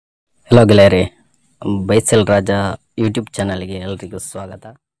Hello ಗೆಳೆಯರಿ, ಬೈಸಲ್ ರಾಜ YouTube ಚಾನಲ್ಗೆ ಎಲ್ರಿಗೂ ಸ್ವಾಗತ.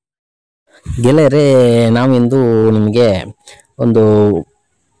 ಗೆಳೆಯರೇ, ನಾವಿಂದು ನಿಮಗೆ ಒಂದು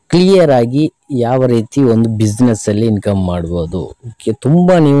ಕ್ಲಿಯರ್ ಆಗಿ ಯಾವ ರೀತಿ ಒಂದು ಬಿಸ್ನೆಸ್ಸಲ್ಲಿ ಇನ್ಕಮ್ ಮಾಡ್ಬೋದು.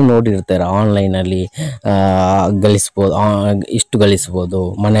 ತುಂಬ ನೀವು ನೋಡಿರ್ತೀರ ಆನ್ಲೈನಲ್ಲಿ ಗಳಿಸ್ಬೋದು, ಇಷ್ಟು ಗಳಿಸ್ಬೋದು,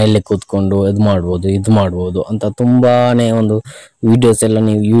 ಮನೆಯಲ್ಲೇ ಕೂತ್ಕೊಂಡು ಇದು ಮಾಡ್ಬೋದು ಅಂತ ತುಂಬಾ ಒಂದು ವೀಡಿಯೋಸ್ ಎಲ್ಲ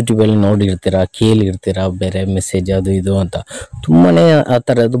ನೀವು ಯೂಟ್ಯೂಬಲ್ಲಿ ನೋಡಿರ್ತೀರ, ಕೇಳಿರ್ತೀರ. ಬೇರೆ ಮೆಸೇಜ್ ಅದು ಇದು ಅಂತ ತುಂಬಾ ಆ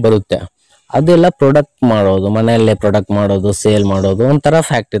ಥರದ್ದು ಬರುತ್ತೆ. ಅದೆಲ್ಲ ಪ್ರಾಡಕ್ಟ್ ಮಾಡೋದು, ಮನೆಯಲ್ಲೇ ಪ್ರಾಡಕ್ಟ್ ಮಾಡೋದು, ಸೇಲ್ ಮಾಡೋದು, ಒಂಥರ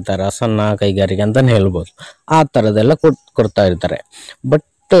ಫ್ಯಾಕ್ಟ್ರಿ ಥರ ಸಣ್ಣ ಕೈಗಾರಿಕೆ ಅಂತಲೇ ಹೇಳ್ಬೋದು. ಆ ಥರದ್ದೆಲ್ಲ ಕೊಡ್ತಾ ಇರ್ತಾರೆ. ಬಟ್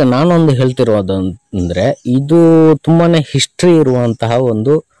ನಾನೊಂದು ಹೇಳ್ತಿರೋದು ಅಂದರೆ, ಇದು ತುಂಬಾ ಹಿಸ್ಟ್ರಿ ಇರುವಂತಹ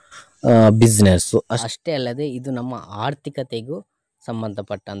ಒಂದು ಬಿಸ್ನೆಸ್ಸು. ಅಷ್ಟೇ ಅಲ್ಲದೆ ಇದು ನಮ್ಮ ಆರ್ಥಿಕತೆಗೂ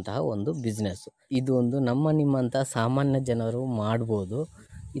ಸಂಬಂಧಪಟ್ಟಂತಹ ಒಂದು ಬಿಸ್ನೆಸ್ಸು. ಇದು ಒಂದು ನಿಮ್ಮಂಥ ಸಾಮಾನ್ಯ ಜನರು ಮಾಡ್ಬೋದು.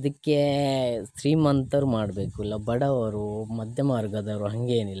 ಇದಕ್ಕೆ ಶ್ರೀಮಂತರು ಮಾಡಬೇಕು, ಇಲ್ಲ ಬಡವರು, ಮಧ್ಯಮ ವರ್ಗದವರು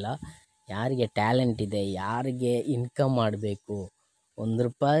ಹಾಗೇನಿಲ್ಲ. ಯಾರಿಗೆ ಟ್ಯಾಲೆಂಟ್ ಇದೆ, ಯಾರಿಗೆ ಇನ್ಕಮ್ ಮಾಡಬೇಕು,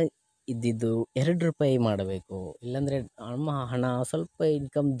 ₹1 ಇದ್ದಿದ್ದು ₹2 ಮಾಡಬೇಕು, ಇಲ್ಲಾಂದರೆ ನಮ್ಮ ಹಣ ಸ್ವಲ್ಪ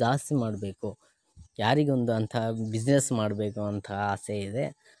ಇನ್ಕಮ್ ಜಾಸ್ತಿ ಮಾಡಬೇಕು, ಯಾರಿಗೊಂದು ಅಂಥ ಬಿಸ್ನೆಸ್ ಮಾಡಬೇಕು ಅಂತ ಆಸೆ ಇದೆ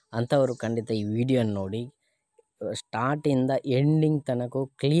ಅಂಥವರು ಖಂಡಿತ ಈ ವಿಡಿಯೋನ ನೋಡಿ. ಸ್ಟಾರ್ಟಿಂದ ಎಂಡಿಂಗ್ ತನಕ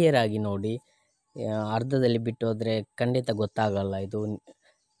ಕ್ಲಿಯರಾಗಿ ನೋಡಿ. ಅರ್ಧದಲ್ಲಿ ಬಿಟ್ಟು ಹೋದರೆ ಖಂಡಿತ ಗೊತ್ತಾಗಲ್ಲ. ಇದು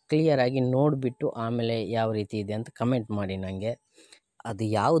ಕ್ಲಿಯರಾಗಿ ನೋಡಿಬಿಟ್ಟು ಆಮೇಲೆ ಯಾವ ರೀತಿ ಇದೆ ಅಂತ ಕಮೆಂಟ್ ಮಾಡಿ ನನಗೆ. ಅದು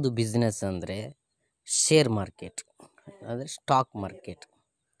ಯಾವುದು ಬಿಸ್ನೆಸ್ ಅಂದರೆ ಶೇರ್ ಮಾರ್ಕೆಟ್, ಅಂದರೆ ಸ್ಟಾಕ್ ಮಾರ್ಕೆಟ್.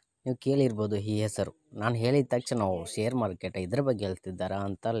 ನೀವು ಕೇಳಿರ್ಬೋದು ಈ ಹೆಸರು. ನಾನು ಹೇಳಿದ ತಕ್ಷಣ ಶೇರ್ ಮಾರ್ಕೆಟ್ ಇದ್ರ ಬಗ್ಗೆ ಹೇಳ್ತಿದ್ದಾರಾ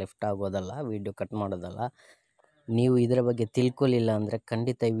ಅಂತ ಲೆಫ್ಟ್ ಆಗೋದಲ್ಲ, ವಿಡಿಯೋ ಕಟ್ ಮಾಡೋದಲ್ಲ. ನೀವು ಇದರ ಬಗ್ಗೆ ತಿಳ್ಕೊಳ್ಳಿಲ್ಲ ಅಂದರೆ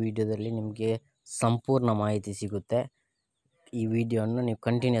ಖಂಡಿತ ಈ ವಿಡಿಯೋದಲ್ಲಿ ನಿಮಗೆ ಸಂಪೂರ್ಣ ಮಾಹಿತಿ ಸಿಗುತ್ತೆ. ಈ ವಿಡಿಯೋವನ್ನು ನೀವು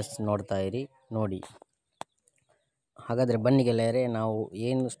ಕಂಟಿನ್ಯೂಸ್ ನೋಡ್ತಾ ಇರಿ, ನೋಡಿ. ಹಾಗಾದರೆ ಬನ್ನಿ ಗೆಳೆಯರೇ, ನಾವು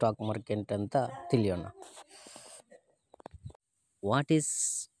ಏನು ಸ್ಟಾಕ್ ಮಾರ್ಕೆಟ್ ಅಂತ ತಿಳಿಯೋಣ. What is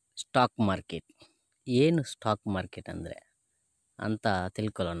stock market? ಏನು ಸ್ಟಾಕ್ ಮಾರ್ಕೆಟ್ ಅಂದರೆ ಅಂತ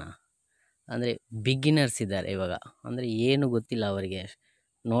ತಿಳ್ಕೊಳ್ಳೋಣ. ಅಂದರೆ ಬಿಗಿನರ್ಸ್ ಇದ್ದಾರೆ ಇವಾಗ, ಅಂದರೆ ಏನು ಗೊತ್ತಿಲ್ಲ ಅವರಿಗೆ,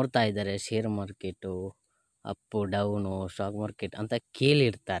 ನೋಡ್ತಾ ಇದ್ದಾರೆ share market, Appu down, stock market ಅಂತ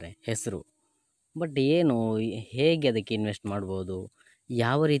ಕೇಳಿರ್ತಾರೆ ಹೆಸರು. ಬಟ್ ಏನು, ಹೇಗೆ ಅದಕ್ಕೆ ಇನ್ವೆಸ್ಟ್ ಮಾಡ್ಬೋದು,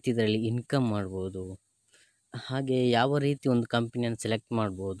 ಯಾವ ರೀತಿ ಇದರಲ್ಲಿ ಇನ್ಕಮ್ ಮಾಡ್ಬೋದು, ಹಾಗೆ ಯಾವ ರೀತಿ ಒಂದು ಕಂಪನಿಯನ್ನು ಸೆಲೆಕ್ಟ್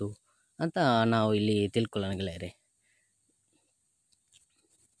ಮಾಡ್ಬೋದು ಅಂತ ನಾವು ಇಲ್ಲಿ ತಿಳ್ಕೊಳ್ಳೋಣ ಗೆಳೆಯರೆ.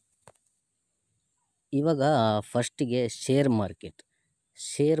 ಇವಾಗ ಫಸ್ಟಿಗೆ ಶೇರ್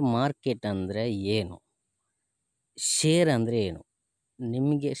ಮಾರ್ಕೆಟ್ ಅಂದರೆ ಏನು, ಶೇರ್ ಅಂದರೆ ಏನು,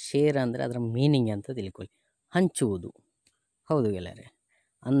 ನಿಮಗೆ ಶೇರ್ ಅಂದರೆ ಅದರ ಮೀನಿಂಗ್ ಅಂತ ತಿಳ್ಕೊಳ್ಳಿ. ಹಂಚುವುದು. ಹೌದು ಗೆಳೆಯರೆ,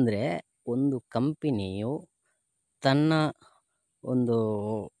 ಅಂದರೆ ಒಂದು ಕಂಪನಿಯು ತನ್ನ ಒಂದು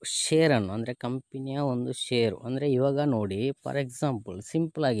ಶೇರನ್ನು, ಅಂದರೆ ಕಂಪನಿಯ ಒಂದು ಶೇರು, ಅಂದರೆ ಇವಾಗ ನೋಡಿ, ಫಾರ್ ಎಕ್ಸಾಂಪಲ್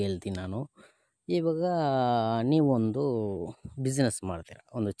ಸಿಂಪಲಾಗಿ ಹೇಳ್ತೀನಿ ನಾನು. ಇವಾಗ ನೀವೊಂದು ಬಿಸ್ನೆಸ್ ಮಾಡ್ತೀರಾ,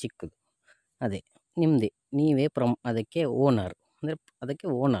 ಒಂದು ಚಿಕ್ಕದು, ಅದೇ ನಿಮ್ಮದೇ, ನೀವೇ ಅದಕ್ಕೆ ಓನರ್, ಅಂದರೆ ಅದಕ್ಕೆ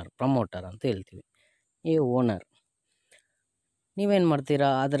ಪ್ರಮೋಟರ್ ಅಂತ ಹೇಳ್ತೀವಿ. ಈ ಓನರ್ ನೀವೇನು ಮಾಡ್ತೀರಾ,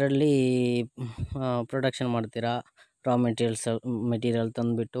 ಅದರಲ್ಲಿ ಪ್ರೊಡಕ್ಷನ್ ಮಾಡ್ತೀರಾ, ರಾ ಮೆಟೀರಿಯಲ್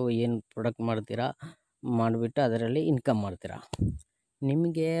ತಂದುಬಿಟ್ಟು ಏನು ಪ್ರಾಡಕ್ಟ್ ಮಾಡ್ತೀರಾ, ಮಾಡಿಬಿಟ್ಟು ಅದರಲ್ಲಿ ಇನ್ಕಮ್ ಮಾಡ್ತೀರಾ.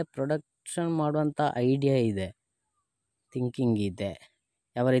 ನಿಮಗೆ ಪ್ರೊಡಕ್ಷನ್ ಮಾಡುವಂಥ ಐಡಿಯಾ ಇದೆ, ಥಿಂಕಿಂಗ್ ಇದೆ,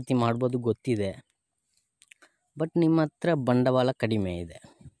 ಯಾವ ರೀತಿ ಮಾಡ್ಬೋದು ಗೊತ್ತಿದೆ. ಬಟ್ ನಿಮ್ಮ ಹತ್ರ ಬಂಡವಾಳ ಕಡಿಮೆ ಇದೆ.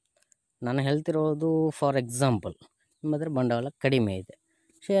 ನಾನು ಹೇಳ್ತಿರೋದು ಫಾರ್ ಎಕ್ಸಾಂಪಲ್, ನಿಮ್ಮ ಹತ್ರ ಬಂಡವಾಳ ಕಡಿಮೆ ಇದೆ.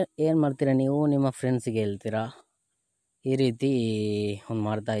 ಏನು ಮಾಡ್ತೀರಾ, ನೀವು ನಿಮ್ಮ ಫ್ರೆಂಡ್ಸಿಗೆ ಹೇಳ್ತೀರಾ, ಈ ರೀತಿ ಒಂದು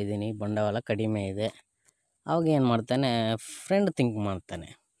ಮಾಡ್ತಾಯಿದ್ದೀನಿ, ಬಂಡವಾಳ ಕಡಿಮೆ ಇದೆ. ಆವಾಗ ಏನು ಮಾಡ್ತಾನೆ, ಫ್ರೆಂಡ್ ಥಿಂಕ್ ಮಾಡ್ತಾನೆ,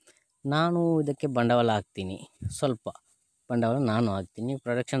 ನಾನು ಇದಕ್ಕೆ ಬಂಡವಾಳ ಹಾಕ್ತೀನಿ, ಸ್ವಲ್ಪ ಬಂಡವಾಳ ನಾನು ಹಾಕ್ತೀನಿ,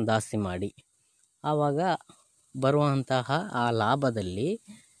 ಪ್ರೊಡಕ್ಷನ್ ಜಾಸ್ತಿ ಮಾಡಿ. ಆವಾಗ ಬರುವಂತಹ ಆ ಲಾಭದಲ್ಲಿ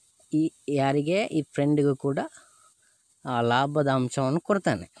ಯಾರಿಗೆ, ಈ ಫ್ರೆಂಡಿಗೂ ಕೂಡ ಆ ಲಾಭದ ಅಂಶವನ್ನು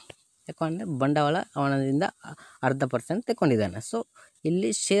ಕೊಡ್ತಾನೆ. ಯಾಕಂದರೆ ಬಂಡವಾಳ ಅವನದಿಂದ 0.5% ತಗೊಂಡಿದ್ದಾನೆ. ಸೊ ಇಲ್ಲಿ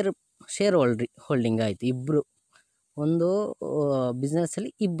ಶೇರ್ ಹೋಲ್ಡಿಂಗ್ ಆಯಿತು, ಇಬ್ಬರು ಒಂದು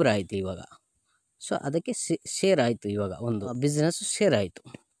ಬಿಸ್ನೆಸ್ಸಲ್ಲಿ ಇಬ್ಬರು ಆಯಿತು ಇವಾಗ. ಸೊ ಅದಕ್ಕೆ ಶೇರ್ ಆಯಿತು, ಇವಾಗ ಒಂದು ಬಿಸ್ನೆಸ್ ಶೇರ್ ಆಯಿತು.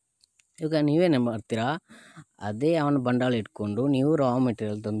 ಇವಾಗ ನೀವೇನು ಮಾಡ್ತೀರಾ, ಅದೇ ಅವನ ಬಂಡವಾಳ ಇಟ್ಕೊಂಡು ನೀವು ರಾ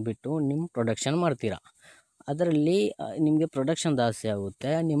ಮೆಟೀರಿಯಲ್ ತಂದುಬಿಟ್ಟು ನಿಮ್ಮ ಪ್ರೊಡಕ್ಷನ್ ಮಾಡ್ತೀರಾ. ಅದರಲ್ಲಿ ನಿಮಗೆ ಪ್ರೊಡಕ್ಷನ್ ಜಾಸ್ತಿ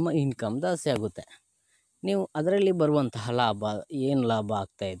ಆಗುತ್ತೆ, ನಿಮ್ಮ ಇನ್ಕಮ್ ಜಾಸ್ತಿ ಆಗುತ್ತೆ. ನೀವು ಅದರಲ್ಲಿ ಬರುವಂತಹ ಲಾಭ, ಏನು ಲಾಭ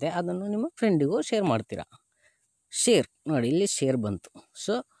ಆಗ್ತಾಯಿದೆ ಅದನ್ನು ನಿಮ್ಮ ಫ್ರೆಂಡಿಗೂ ಶೇರ್ ಮಾಡ್ತೀರಾ. ಶೇರ್ ನೋಡಿ, ಇಲ್ಲಿ ಶೇರ್ ಬಂತು.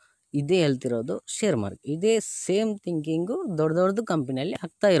 ಸೊ ಇದೇ ಹೇಳ್ತಿರೋದು ಶೇರ್ ಮಾರ್ಕೆಟ್. ಇದೇ ಸೇಮ್ ಥಿಂಕಿಂಗು ದೊಡ್ಡದು ಕಂಪನಿಯಲ್ಲಿ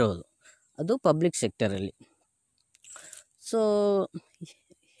ಆಗ್ತಾ ಇರೋದು, ಅದು ಪಬ್ಲಿಕ್ ಸೆಕ್ಟರಲ್ಲಿ. ಸೊ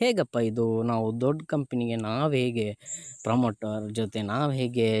ಹೇಗಪ್ಪ ಇದು, ನಾವು ದೊಡ್ಡ ಕಂಪನಿಗೆ ನಾವು ಹೇಗೆ ಪ್ರಮೋಟರ್ ಜೊತೆ ನಾವು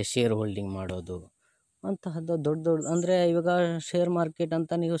ಹೇಗೆ ಶೇರ್ ಹೋಲ್ಡಿಂಗ್ ಮಾಡೋದು, ಅಂತಹದ್ದು ದೊಡ್ಡ ದೊಡ್ಡ ಅಂದರೆ ಇವಾಗ ಶೇರ್ ಮಾರ್ಕೆಟ್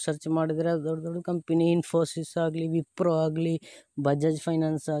ಅಂತ ನೀವು ಸರ್ಚ್ ಮಾಡಿದರೆ ದೊಡ್ಡ ದೊಡ್ಡ ಕಂಪನಿ ಇನ್ಫೋಸಿಸ್ ಆಗಲಿ, ವಿಪ್ರೋ ಆಗಲಿ, ಬಜಾಜ್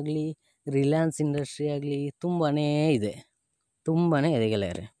ಫೈನಾನ್ಸ್ ಆಗಲಿ, ರಿಲಯನ್ಸ್ ಇಂಡಸ್ಟ್ರಿ ಆಗಲಿ ತುಂಬಾ ಇದೆ, ತುಂಬಾ ಇದೆ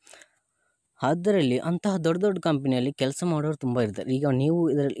ಗೆಳೆಯರೆ. ಅದರಲ್ಲಿ ಅಂತಹ ದೊಡ್ಡ ದೊಡ್ಡ ಕಂಪನಿಯಲ್ಲಿ ಕೆಲಸ ಮಾಡೋರು ತುಂಬ ಇರ್ತಾರೆ. ಈಗ ನೀವು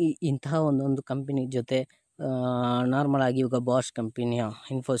ಇದರಲ್ಲಿ ಇಂತಹ ಒಂದೊಂದು ಕಂಪನಿ ಜೊತೆ ನಾರ್ಮಲ್ ಆಗಿ ಇವಾಗ ಬಾಷ್ ಕಂಪನಿಯ,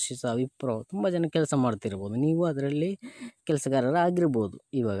 ಇನ್ಫೋಸಿಸ್, ವಿಪ್ರೋ ತುಂಬ ಜನ ಕೆಲಸ ಮಾಡ್ತಿರ್ಬೋದು. ನೀವು ಅದರಲ್ಲಿ ಕೆಲಸಗಾರರಾಗಿರ್ಬೋದು.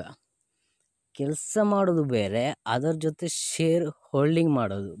 ಇವಾಗ ಕೆಲಸ ಮಾಡೋದು ಬೇರೆ, ಅದರ ಜೊತೆ ಶೇರ್ ಹೋಲ್ಡಿಂಗ್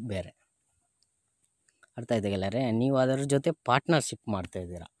ಮಾಡೋದು ಬೇರೆ. ಅರ್ಥ ಆಯ್ತಾ ಗೆಳೆಯರೆ? ನೀವು ಅದರ ಜೊತೆ ಪಾರ್ಟ್ನರ್ಶಿಪ್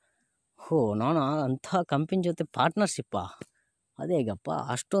ಮಾಡ್ತಾಯಿದ್ದೀರಾ. ನಾನು ಅಂತಹ ಕಂಪನಿ ಜೊತೆ ಪಾರ್ಟ್ನರ್ಶಿಪ್ಪಾ, ಅದೇ ಹೇಗಪ್ಪ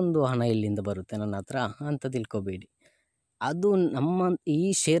ಅಷ್ಟೊಂದು ಹಣ ಇಲ್ಲಿಂದ ಬರುತ್ತೆ ನನ್ನ ಹತ್ರ ಅಂತ ತಿಳ್ಕೊಬೇಡಿ. ಅದು ನಮ್ಮ ಈ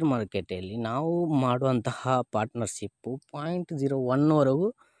ಶೇರ್ ಮಾರ್ಕೆಟಲ್ಲಿ ನಾವು ಮಾಡುವಂತಹ ಪಾರ್ಟ್ನರ್ಶಿಪ್ಪು 0.01ವರೆಗೂ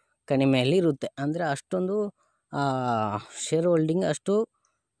ಕಡಿಮೆಯಲ್ಲಿ ಇರುತ್ತೆ. ಅಂದರೆ ಅಷ್ಟೊಂದು ಶೇರ್ ಹೋಲ್ಡಿಂಗ್ ಅಷ್ಟು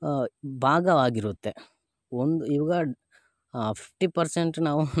ಭಾಗವಾಗಿರುತ್ತೆ. ಇವಾಗ 50%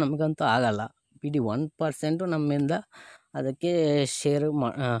 ನಾವು ನಮಗಂತೂ ಆಗಲ್ಲ ಬಿಡಿ. 1% ನಮ್ಮಿಂದ ಅದಕ್ಕೆ ಶೇರು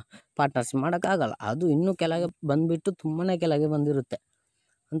ಪಾರ್ಟ್ನರ್ಶಿಪ್ ಮಾಡೋಕ್ಕಾಗಲ್ಲ. ಅದು ಇನ್ನೂ ಕೆಳಗೆ ಬಂದುಬಿಟ್ಟು ತುಂಬಾ ಕೆಳಗೆ ಬಂದಿರುತ್ತೆ.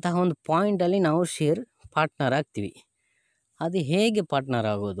 ಅಂತಹ ಒಂದು ಪಾಯಿಂಟಲ್ಲಿ ನಾವು ಶೇರ್ ಪಾರ್ಟ್ನರ್ ಆಗ್ತೀವಿ. ಅದು ಹೇಗೆ ಪಾರ್ಟ್ನರ್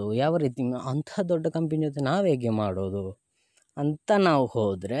ಆಗೋದು, ಯಾವ ರೀತಿ, ಅಂಥ ದೊಡ್ಡ ಕಂಪನಿ ಜೊತೆ ನಾವು ಹೇಗೆ ಮಾಡೋದು ಅಂತ ನಾವು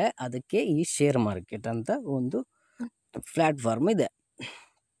ಹೋದರೆ ಅದಕ್ಕೆ ಈ ಶೇರ್ ಮಾರ್ಕೆಟ್ ಅಂತ ಒಂದು ಪ್ಲ್ಯಾಟ್ಫಾರ್ಮ್ ಇದೆ.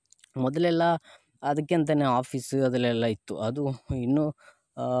 ಮೊದಲೆಲ್ಲ ಅದಕ್ಕೆ ಅಂತಲೇ ಆಫೀಸು ಅದರಲ್ಲೆಲ್ಲ ಇತ್ತು. ಅದು ಇನ್ನೂ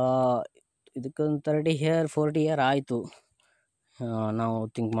ಇದಕ್ಕೊಂದು 40 ಇಯರ್ ಆಯಿತು ನಾವು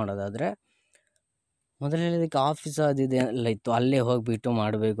ಥಿಂಕ್ ಮಾಡೋದಾದರೆ. ಮೊದಲೆಲ್ಲ ಇದಕ್ಕೆ ಆಫೀಸ್ ಅದು ಎಲ್ಲ ಇತ್ತು, ಅಲ್ಲೇ ಹೋಗಿಬಿಟ್ಟು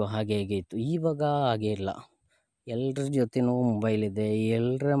ಮಾಡಬೇಕು, ಹಾಗೆ ಹೇಗೆ ಇತ್ತು. ಇವಾಗ ಹಾಗೆ ಇಲ್ಲ. ಎಲ್ಲರ ಜೊತೆನೂ ಮೊಬೈಲ್ ಇದೆ,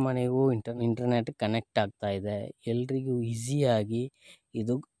 ಎಲ್ಲರ ಮನೆಗೂ ಇಂಟರ್ನೆಟ್ ಕನೆಕ್ಟ್ ಆಗ್ತಾ ಇದೆ. ಎಲ್ರಿಗೂ ಈಸಿಯಾಗಿ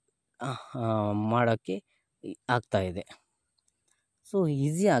ಇದು ಮಾಡೋಕ್ಕೆ ಆಗ್ತಾಯಿದೆ. ಸೊ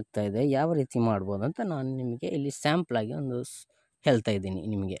ಈಸಿ ಆಗ್ತಾಯಿದೆ. ಯಾವ ರೀತಿ ಮಾಡ್ಬೋದು ಅಂತ ನಾನು ನಿಮಗೆ ಇಲ್ಲಿ ಸ್ಯಾಂಪಲಾಗಿ ಒಂದು ಹೇಳ್ತಾ ಇದ್ದೀನಿ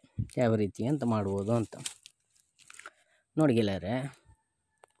ನಿಮಗೆ, ಯಾವ ರೀತಿ ಅಂತ ಮಾಡ್ಬೋದು ಅಂತ. ನೋಡಿ ಗೆಳೆಯರೆ,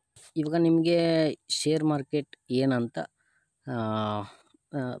 ಇವಾಗ ನಿಮಗೆ ಶೇರ್ ಮಾರ್ಕೆಟ್ ಏನಂತ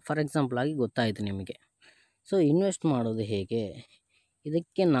ಫಾರ್ ಎಕ್ಸಾಂಪಲಾಗಿ ಗೊತ್ತಾಯಿತು ನಿಮಗೆ. ಸೊ ಇನ್ವೆಸ್ಟ್ ಮಾಡೋದು ಹೇಗೆ,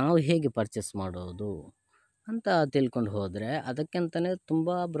 ಇದಕ್ಕೆ ನಾವು ಹೇಗೆ ಪರ್ಚೇಸ್ ಮಾಡೋದು ಅಂತ ತಿಳ್ಕೊಂಡು ಹೋದರೆ ಅದಕ್ಕಂತಲೇ ತುಂಬ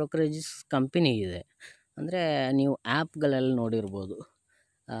ಬ್ರೋಕರೇಜಸ್ ಕಂಪನಿ ಇದೆ. ಅಂದರೆ ನೀವು ಆ್ಯಪ್ಗಳೆಲ್ಲ ನೋಡಿರ್ಬೋದು.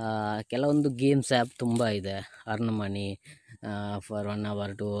 ಕೆಲವೊಂದು ಗೇಮ್ಸ್ ಆ್ಯಪ್ ತುಂಬ ಇದೆ. Earn money for 1 hour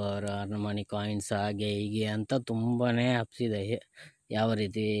 2 hour, earn money coins, ಹಾಗೆ ಹೀಗೆ ಅಂತ ತುಂಬಾ ಆ್ಯಪ್ಸ್ ಇದೆ. ಯಾವ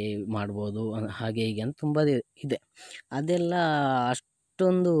ರೀತಿ ಮಾಡ್ಬೋದು ಹಾಗೆ ಹೀಗೆ ಅಂತ ತುಂಬ ಇದೆ. ಅದೆಲ್ಲ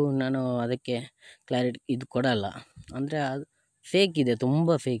ಅಷ್ಟೊಂದು ನಾನು ಅದಕ್ಕೆ ಕ್ಲಾರಿಟಿ ಇದು ಕೊಡಲ್ಲ. ಅಂದರೆ ಅದು ಫೇಕ್ ಇದೆ,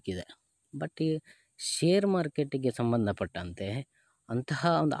 ತುಂಬ ಫೇಕ್ ಇದೆ. ಬಟ್ ಈ ಶೇರ್ ಮಾರ್ಕೆಟಿಗೆ ಸಂಬಂಧಪಟ್ಟಂತೆ ಅಂತಹ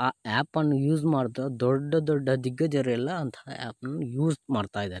ಒಂದು ಆ ಆ್ಯಪನ್ನು ಯೂಸ್ ಮಾಡ್ತಾ ದೊಡ್ಡ ದೊಡ್ಡ ದಿಗ್ಗಜರೆಲ್ಲ ಅಂತಹ ಆ್ಯಪನ್ನು ಯೂಸ್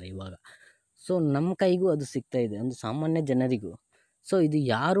ಮಾಡ್ತಾ ಇದ್ದಾರೆ ಇವಾಗ. ಸೊ ನಮ್ಮ ಕೈಗೂ ಅದು ಸಿಗ್ತಾಯಿದೆ, ಒಂದು ಸಾಮಾನ್ಯ ಜನರಿಗೂ. ಸೊ ಇದು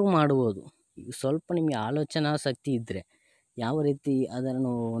ಯಾರೂ ಮಾಡ್ಬೋದು. ಸ್ವಲ್ಪ ನಿಮಗೆ ಆಲೋಚನಾಶಕ್ತಿ ಇದ್ದರೆ, ಯಾವ ರೀತಿ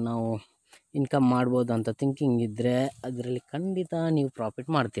ಅದನ್ನು ನಾವು ಇನ್ಕಮ್ ಮಾಡ್ಬೋದು ಅಂತ ಥಿಂಕಿಂಗ್ ಇದ್ದರೆ ಅದರಲ್ಲಿ ಖಂಡಿತ ನೀವು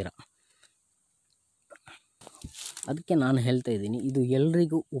ಪ್ರಾಫಿಟ್ ಮಾಡ್ತೀರಾ. ಅದಕ್ಕೆ ನಾನು ಹೇಳ್ತಾ ಇದ್ದೀನಿ, ಇದು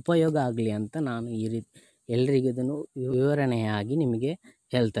ಎಲ್ರಿಗೂ ಉಪಯೋಗ ಆಗಲಿ ಅಂತ ನಾನು ಈ ರೀತಿ ಎಲ್ರಿಗೂ ಇದನ್ನು ವಿವರಣೆಯಾಗಿ ನಿಮಗೆ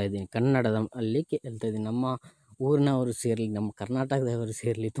ಹೇಳ್ತಾ ಇದ್ದೀನಿ. ಕನ್ನಡದಲ್ಲಿ ಹೇಳ್ತಾ ಇದ್ದೀನಿ. ನಮ್ಮ ಊರಿನವರು ಸೇರಲಿ, ನಮ್ಮ ಕರ್ನಾಟಕದವರು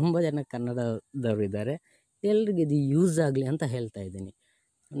ಸೇರಲಿ, ತುಂಬ ಜನ ಕನ್ನಡದವರು ಇದ್ದಾರೆ. ಎಲ್ರಿಗೂ ಇದು ಯೂಸ್ ಆಗಲಿ ಅಂತ ಹೇಳ್ತಾ ಇದ್ದೀನಿ.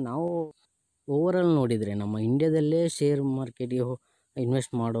 ನಾವು ಓವರಾಲ್ ನೋಡಿದರೆ ನಮ್ಮ ಇಂಡಿಯಾದಲ್ಲೇ ಶೇರ್ ಮಾರ್ಕೆಟಿಗೆ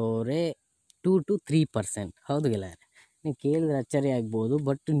ಇನ್ವೆಸ್ಟ್ ಮಾಡೋರೇ 2 to 3%. ಹೌದು ಗೆಳೆಯರೆ, ನೀವು ಕೇಳಿದ್ರೆ ಅಚ್ಚರಿ ಆಗ್ಬೋದು.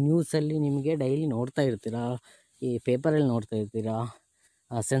 ಬಟ್ ನ್ಯೂಸಲ್ಲಿ ನಿಮಗೆ ಡೈಲಿ ನೋಡ್ತಾ ಇರ್ತೀರಾ, ಈ ಪೇಪರಲ್ಲಿ ನೋಡ್ತಾ ಇರ್ತೀರಾ,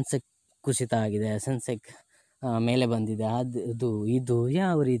 ಸೆನ್ಸೆಕ್ಸ್ ಕುಸಿತ ಆಗಿದೆ, ಸೆನ್ಸೆಕ್ಸ್ ಮೇಲೆ ಬಂದಿದೆ, ಇದು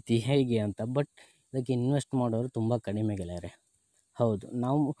ಯಾವ ರೀತಿ ಹೇಗೆ ಅಂತ. ಬಟ್ ಇದಕ್ಕೆ ಇನ್ವೆಸ್ಟ್ ಮಾಡೋರು ತುಂಬ ಕಡಿಮೆ ಗೆಳೆಯರೆ. ಹೌದು,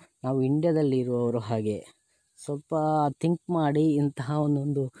 ನಾವು ಇಂಡಿಯಾದಲ್ಲಿರುವವರು ಹಾಗೆ ಸ್ವಲ್ಪ ಥಿಂಕ್ ಮಾಡಿ ಇಂತಹ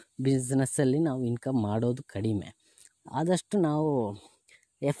ಒಂದೊಂದು ಬಿಸ್ನೆಸ್ಸಲ್ಲಿ ನಾವು ಇನ್ಕಮ್ ಮಾಡೋದು ಕಡಿಮೆ. ಆದಷ್ಟು ನಾವು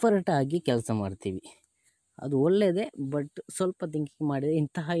ಎಫರ್ಟ್ ಆಗಿ ಕೆಲಸ ಮಾಡ್ತೀವಿ, ಅದು ಒಳ್ಳೆಯದೇ. ಬಟ್ ಸ್ವಲ್ಪ ಥಿಂಕಿಂಗ್ ಮಾಡಿದರೆ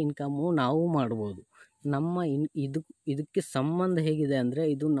ಇಂತಹ ಇನ್ಕಮ್ಮು ನಾವು ಮಾಡ್ಬೋದು. ನಮ್ಮ ಇದಕ್ಕೆ ಸಂಬಂಧ ಹೇಗಿದೆ ಅಂದರೆ,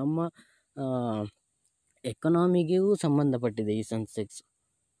 ಇದು ನಮ್ಮ ಎಕನಾಮಿಗೂ ಸಂಬಂಧಪಟ್ಟಿದೆ ಈ ಸೆನ್ಸೆಕ್ಸ್.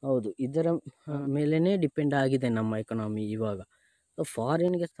 ಹೌದು, ಇದರ ಮೇಲೇ ಡಿಪೆಂಡ್ ಆಗಿದೆ ನಮ್ಮ ಎಕನಾಮಿ ಇವಾಗ.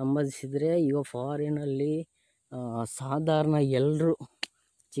 ಫಾರಿನ್ಗೆ ಸಂಬಂಧಿಸಿದರೆ ಇವಾಗ ಫಾರಿನಲ್ಲಿ ಸಾಧಾರಣ ಎಲ್ಲರೂ,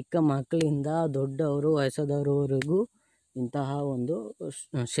 ಚಿಕ್ಕ ಮಕ್ಕಳಿಂದ ದೊಡ್ಡವರು ವಯಸ್ಸಾದವರವರೆಗೂ ಇಂತಹ ಒಂದು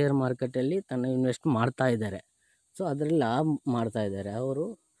ಶೇರ್ ಮಾರ್ಕೆಟಲ್ಲಿ ತನ್ನ ಇನ್ವೆಸ್ಟ್ ಮಾಡ್ತಾ ಇದ್ದಾರೆ. ಸೊ ಅದರಲ್ಲಿ ಲಾಭ ಮಾಡ್ತಾ ಇದ್ದಾರೆ, ಅವರು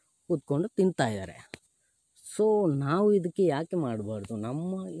ಕೂತ್ಕೊಂಡು ತಿಂತಾ ಇದ್ದಾರೆ. ಸೊ ನಾವು ಇದಕ್ಕೆ ಯಾಕೆ ಮಾಡಬಾರ್ದು?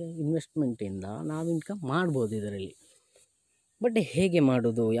 ನಮ್ಮ ಇನ್ವೆಸ್ಟ್ಮೆಂಟಿಂದ ನಾವು ಇನ್ಕಮ್ ಮಾಡ್ಬೋದು ಇದರಲ್ಲಿ. ಬಟ್ ಹೇಗೆ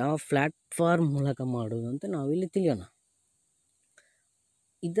ಮಾಡೋದು, ಯಾವ ಪ್ಲ್ಯಾಟ್ಫಾರ್ಮ್ ಮೂಲಕ ಮಾಡೋದು ಅಂತ ನಾವಿಲ್ಲಿ ತಿಳಿಯೋಣ.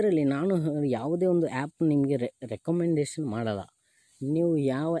 ಇದರಲ್ಲಿ ನಾನು ಯಾವುದೇ ಒಂದು ಆ್ಯಪ್ ನಿಮಗೆ ರೆಕಮೆಂಡೇಶನ್ ಮಾಡಲ್ಲ. ನೀವು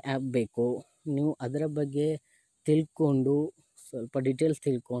ಯಾವ ಆ್ಯಪ್ ಬೇಕೋ ನೀವು ಅದರ ಬಗ್ಗೆ ತಿಳ್ಕೊಂಡು, ಸ್ವಲ್ಪ ಡೀಟೇಲ್ಸ್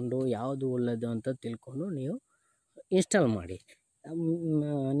ತಿಳ್ಕೊಂಡು ಯಾವುದು ಒಳ್ಳೆಯದು ಅಂತ ತಿಳ್ಕೊಂಡು ನೀವು ಇನ್ಸ್ಟಾಲ್ ಮಾಡಿ.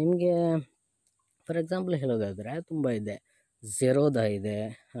 ನಿಮಗೆ ಫಾರ್ ಎಕ್ಸಾಂಪಲ್ ಹೇಳೋದಾದರೆ ತುಂಬ ಇದೆ. ಝೆರೋದಾ ಇದೆ,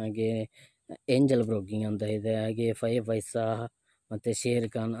 ಹಾಗೆ ಏಂಜಲ್ ಬ್ರೋಕಿಂಗ್ ಅಂತ ಇದೆ, ಹಾಗೆ 5 ಪೈಸಾ ಮತ್ತು ಶೇರ್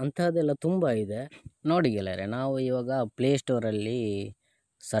ಖಾನ್ ಅಂಥದ್ದೆಲ್ಲ ತುಂಬ ಇದೆ. ನೋಡಿ ಗೆಳೆಯರೆ, ನಾವು ಇವಾಗ ಪ್ಲೇಸ್ಟೋರಲ್ಲಿ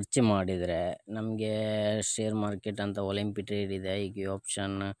ಸರ್ಚ್ ಮಾಡಿದರೆ ನಮಗೆ ಶೇರ್ ಮಾರ್ಕೆಟ್ ಅಂತ ಒಲಿಂಪಿ ಟ್ರೇಡ್ ಇದೆ, ಈಗ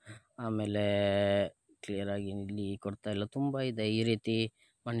ಆಪ್ಷನ್, ಆಮೇಲೆ ಕ್ಲಿಯರಾಗಿ ಇಲ್ಲಿ ಕೊಡ್ತಾ ಇಲ್ಲ, ತುಂಬ ಇದೆ ಈ ರೀತಿ.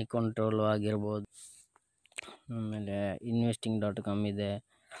 ಮನಿ ಕಂಟ್ರೋಲು ಆಗಿರ್ಬೋದು, ಆಮೇಲೆ investing.com ಇದೆ,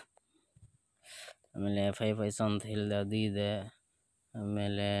 ಆಮೇಲೆ 5 ಪೈಸಾ ಅಂತ ಹೇಳಿದೆ ಅದು ಇದೆ,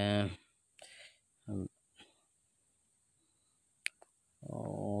 ಆಮೇಲೆ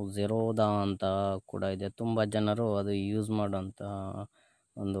ಝೆರೋದಾ ಅಂತ ಕೂಡ ಇದೆ. ತುಂಬ ಜನರು ಅದು ಯೂಸ್ ಮಾಡೋಂಥ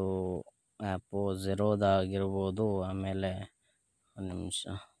ಒಂದು ಆ್ಯಪು ಝೆರೋದಾ ಆಗಿರ್ಬೋದು. ಆಮೇಲೆ ಒಂದು ನಿಮಿಷ,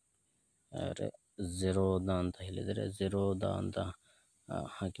 ಝೆರೋದಾ ಅಂತ ಹೇಳಿದರೆ ಝೆರೋದಾ ಅಂತ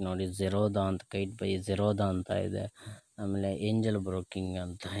ಹಾಕಿ ನೋಡಿ, ಝೆರೋದಾ ಅಂತ ಕೈಟ್ ಬೈ ಝೆರೋದಾ ಅಂತ ಇದೆ. ಆಮೇಲೆ ಏಂಜಲ್ ಬ್ರೋಕಿಂಗ್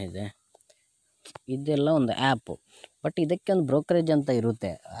ಅಂತ ಇದೆ. ಇದೆಲ್ಲ ಒಂದು ಆ್ಯಪು, ಬಟ್ ಇದಕ್ಕೆ ಒಂದು ಬ್ರೋಕರೇಜ್ ಅಂತ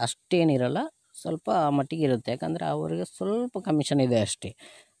ಇರುತ್ತೆ, ಅಷ್ಟೇನಿರಲ್ಲ, ಸ್ವಲ್ಪ ಮಟ್ಟಿಗೆ ಇರುತ್ತೆ. ಯಾಕಂದರೆ ಅವರಿಗೆ ಸ್ವಲ್ಪ ಕಮಿಷನ್ ಇದೆ ಅಷ್ಟೇ,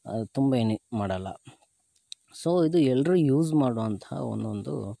 ತುಂಬ ಏನು ಮಾಡಲ್ಲ. ಸೊ ಇದು ಎಲ್ಲರೂ ಯೂಸ್ ಮಾಡುವಂತಹ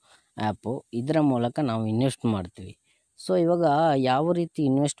ಒಂದೊಂದು ಆ್ಯಪು. ಇದರ ಮೂಲಕ ನಾವು ಇನ್ವೆಸ್ಟ್ ಮಾಡ್ತೀವಿ. ಸೊ ಇವಾಗ ಯಾವ ರೀತಿ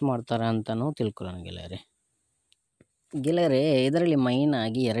ಇನ್ವೆಸ್ಟ್ ಮಾಡ್ತಾರೆ ಅಂತಲೂ ತಿಳ್ಕೊಳ್ಳೋಣ ಗೆಳೆಯರೆ. ಇದರಲ್ಲಿ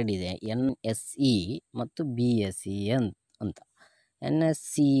ಮೈನಾಗಿ ಎರಡಿದೆ, NSE ಮತ್ತು BSE ಅಂತ.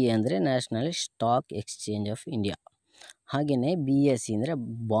 NSE ಅಂದರೆ national stock exchange of India, ಹಾಗೆಯೇ BSE ಅಂದರೆ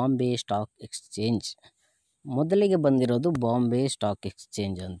ಬಾಂಬೆ ಸ್ಟಾಕ್ ಎಕ್ಸ್ಚೇಂಜ್. ಮೊದಲಿಗೆ ಬಂದಿರೋದು ಬಾಂಬೆ ಸ್ಟಾಕ್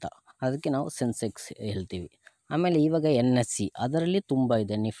ಎಕ್ಸ್ಚೇಂಜ್ ಅಂತ, ಅದಕ್ಕೆ ನಾವು ಸೆನ್ಸೆಕ್ಸ್ ಹೇಳ್ತೀವಿ. ಆಮೇಲೆ ಇವಾಗ NSE, ಅದರಲ್ಲಿ ತುಂಬ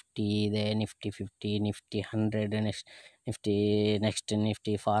ಇದೆ. ನಿಫ್ಟಿ ಇದೆ, ನಿಫ್ಟಿ 50, ನಿಫ್ಟಿ 100,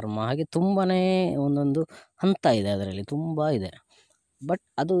 ನಿಫ್ಟಿ ಫಾರ್ಮಾ, ಹಾಗೆ ತುಂಬಾ ಒಂದೊಂದು ಹಂತ ಇದೆ, ಅದರಲ್ಲಿ ತುಂಬ ಇದೆ. ಬಟ್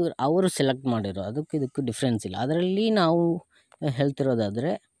ಅದು ಅವರು ಸೆಲೆಕ್ಟ್ ಮಾಡಿರೋ, ಅದಕ್ಕೂ ಇದಕ್ಕೂ ಡಿಫ್ರೆನ್ಸ್ ಇಲ್ಲ. ಅದರಲ್ಲಿ ನಾವು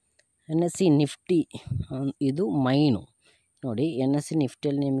ಹೇಳ್ತಿರೋದಾದರೆ NSE ನಿಫ್ಟಿ ಇದು ಮೈನು. ನೋಡಿ, NSE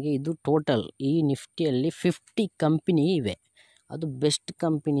ನಿಫ್ಟಿಯಲ್ಲಿ ನಿಮಗೆ ಇದು ಟೋಟಲ್, ಈ ನಿಫ್ಟಿಯಲ್ಲಿ 50 ಕಂಪನಿ ಇವೆ. ಅದು ಬೆಸ್ಟ್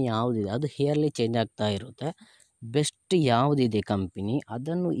ಕಂಪನಿ ಯಾವುದಿದೆ, ಅದು ಇಯರ್ಲಿ ಚೇಂಜ್ ಆಗ್ತಾ ಇರುತ್ತೆ. ಬೆಸ್ಟ್ ಯಾವುದಿದೆ ಕಂಪನಿ,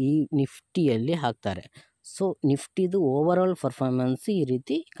 ಅದನ್ನು ಈ ನಿಫ್ಟಿಯಲ್ಲಿ ಹಾಕ್ತಾರೆ. ಸೊ ನಿಫ್ಟಿದು ಓವರಾಲ್ ಪರ್ಫಾರ್ಮೆನ್ಸ್ ಈ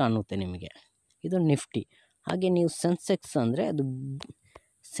ರೀತಿ ಕಾಣುತ್ತೆ ನಿಮಗೆ, ಇದು ನಿಫ್ಟಿ. ಹಾಗೆ ನೀವು ಸೆನ್ಸೆಕ್ಸ್ ಅಂದರೆ ಅದು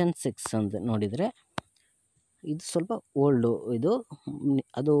ಸೆನ್ಸೆಕ್ಸ್ ಅಂತ ನೋಡಿದರೆ ಇದು ಸ್ವಲ್ಪ ಓಲ್ಡು.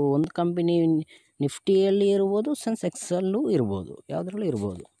 ಅದು ಒಂದು ಕಂಪನಿ ನಿಫ್ಟಿಯಲ್ಲಿ ಇರ್ಬೋದು, ಸೆನ್ಸೆಕ್ಸಲ್ಲೂ ಇರ್ಬೋದು, ಯಾವುದ್ರಲ್ಲೂ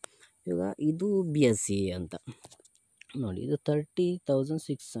ಇರ್ಬೋದು. ಇವಾಗ ಇದು BSE ಅಂತ ನೋಡಿ, ಇದು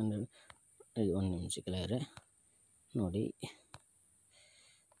 30,600. ಒಂದು ನಿಮಿಷ ಗೆಳೆಯರೆ ನೋಡಿ,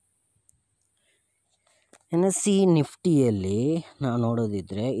 NSE ನಿಫ್ಟಿಯಲ್ಲಿ ನಾವು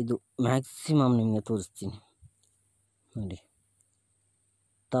ನೋಡೋದಿದ್ರೆ ಇದು ಮ್ಯಾಕ್ಸಿಮಮ್ ನಿಮಗೆ ತೋರಿಸ್ತೀನಿ ನೋಡಿ.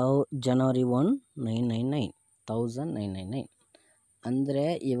 January 1, 1999 ಅಂದರೆ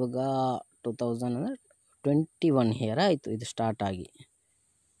ಇವಾಗ 2021 ಇಯರ್ ಆಯಿತು ಇದು ಸ್ಟಾರ್ಟ್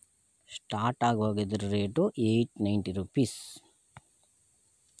ಆಗೋಗಿದ್ರ ರೇಟು 890 rupees.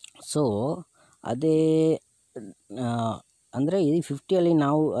 ಸೊ ಅದೇ ಅಂದರೆ ಈ 50ಯಲ್ಲಿ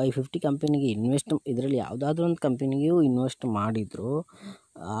ನಾವು ಈ 50 ಕಂಪನಿಗೆ ಇನ್ವೆಸ್ಟ್, ಇದರಲ್ಲಿ ಯಾವುದಾದ್ರೂ ಒಂದು ಕಂಪನಿಗೂ ಇನ್ವೆಸ್ಟ್ ಮಾಡಿದ್ರು,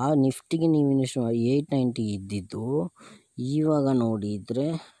 ಆ ನಿಫ್ಟಿಗೆ ನೀವು ಇನ್ವೆಸ್ಟ್ 890 ಇದ್ದಿದ್ದು ಇವಾಗ ನೋಡಿದರೆ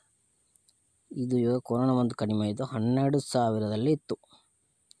ಇದು ಇವಾಗ ಕೊರೋನಾ ಬಂದು ಕಡಿಮೆ ಆಯಿತು, 12,000ದಲ್ಲಿ ಇತ್ತು,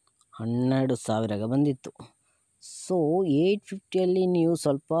 12,000ಗೆ ಬಂದಿತ್ತು. ಸೊ 850ಯಲ್ಲಿ ನೀವು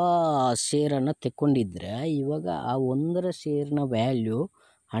ಸ್ವಲ್ಪ ಶೇರನ್ನು ತೆಕ್ಕೊಂಡಿದ್ರೆ ಇವಾಗ ಆ ಒಂದರ ಶೇರ್ನ ವ್ಯಾಲ್ಯೂ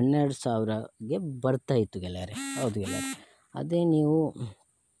 12,000ಗೆ ಬರ್ತಾಯಿತ್ತು ಗೆಳೆಯರೆ. ಹೌದು ಗೆಳೆಯರೆ. ಅದೇ ನೀವು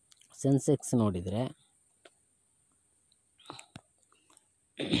ಸೆನ್ಸೆಕ್ಸ್ ನೋಡಿದರೆ,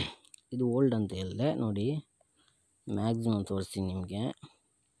 ಇದು ಓಲ್ಡ್ ಅಂತ ಹೇಳಿದೆ ನೋಡಿ, ಮ್ಯಾಕ್ಸಿಮಮ್ ತೋರಿಸ್ತೀನಿ ನಿಮಗೆ.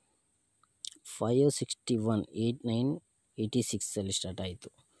 561, 8986 ಸ್ಟಾರ್ಟ್ ಆಯಿತು.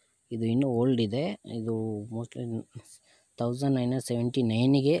 ಇದು ಇನ್ನೂ ಓಲ್ಡ್ ಇದೆ, ಇದು ಮೋಸ್ಟ್ಲಿ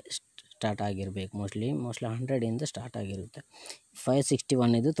 1979ಗೆ ಸ್ಟಾರ್ಟ್ ಆಗಿರಬೇಕು, ಮೋಸ್ಟ್ಲಿ 100ಇಂದ ಸ್ಟಾರ್ಟ್ ಆಗಿರುತ್ತೆ.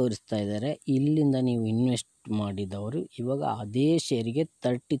 561 ಇದು ತೋರಿಸ್ತಾ ಇದ್ದಾರೆ. ಇಲ್ಲಿಂದ ನೀವು ಇನ್ವೆಸ್ಟ್ ಮಾಡಿದವರು ಇವಾಗ ಅದೇ ಶೇರಿಗೆ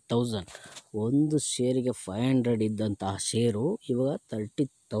 30,000, ಒಂದು ಶೇರಿಗೆ 500 ಇದ್ದಂತಹ ಶೇರು ಇವಾಗ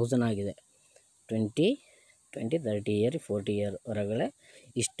 30,000 ಆಗಿದೆ. 20, 30 ಇಯರ್ 40 ಇಯರ್ ಹೊರಗಡೆ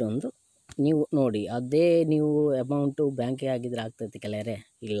ಇಷ್ಟೊಂದು ನೀವು ನೋಡಿ. ಅದೇ ನೀವು ಅಮೌಂಟು ಬ್ಯಾಂಕಿಗೆ ಆಗಿದ್ರೆ ಆಗ್ತೈತೆ ಗೆಳೆಯರೆ,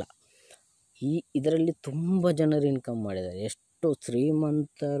 ಇಲ್ಲ. ಇದರಲ್ಲಿ ತುಂಬ ಜನರು ಇನ್ಕಮ್ ಮಾಡಿದ್ದಾರೆ. ಎಷ್ಟು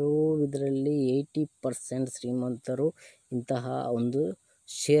ಶ್ರೀಮಂತರು ಇದರಲ್ಲಿ 80% ಶ್ರೀಮಂತರು ಇಂತಹ ಒಂದು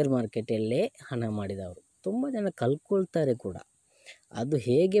ಶೇರ್ ಮಾರ್ಕೆಟಲ್ಲೇ ಹಣ ಮಾಡಿದವರು. ತುಂಬ ಜನ ಕಲ್ಕೊಳ್ತಾರೆ ಕೂಡ. ಅದು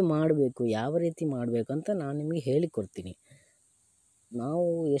ಹೇಗೆ ಮಾಡಬೇಕು, ಯಾವ ರೀತಿ ಮಾಡಬೇಕು ಅಂತ ನಾನು ನಿಮಗೆ ಹೇಳಿಕೊಡ್ತೀನಿ. ನಾವು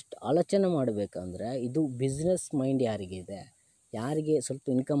ಎಷ್ಟು ಆಲೋಚನೆ ಮಾಡಬೇಕಂದ್ರೆ, ಇದು ಬಿಸ್ನೆಸ್ ಮೈಂಡ್ ಯಾರಿಗಿದೆ, ಯಾರಿಗೆ ಸ್ವಲ್ಪ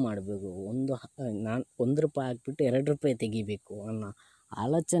ಇನ್ಕಮ್ ಮಾಡಬೇಕು, ನಾನು ₹1 ಹಾಕ್ಬಿಟ್ಟು ₹2 ತೆಗಿಬೇಕು ಅನ್ನೋ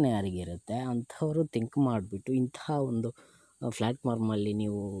ಆಲೋಚನೆ ಯಾರಿಗಿರುತ್ತೆ ಅಂಥವರು ಥಿಂಕ್ ಮಾಡಿಬಿಟ್ಟು ಇಂತಹ ಒಂದು ಪ್ಲ್ಯಾಟ್ಫಾರ್ಮಲ್ಲಿ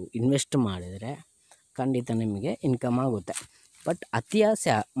ನೀವು ಇನ್ವೆಸ್ಟ್ ಮಾಡಿದರೆ ಖಂಡಿತ ನಿಮಗೆ ಇನ್ಕಮ್ ಆಗುತ್ತೆ. ಬಟ್ ಅತಿ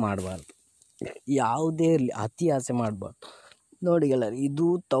ಆಸೆ ಮಾಡಬಾರ್ದು, ಯಾವುದೇ ಇರಲಿ ಅತಿ ಆಸೆ ಮಾಡಬಾರ್ದು. ನೋಡಿ ಗೆಳೆಯರೆ, ಇದು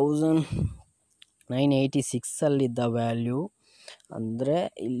 1986 ವ್ಯಾಲ್ಯೂ ಅಂದರೆ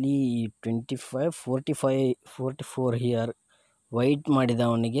ಇಲ್ಲಿ 44 ಇಯರ್ ವೈಟ್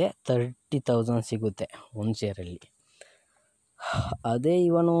ಮಾಡಿದವನಿಗೆ 30,000 ಸಿಗುತ್ತೆ ಒಂದು ಶೇರಲ್ಲಿ. ಅದೇ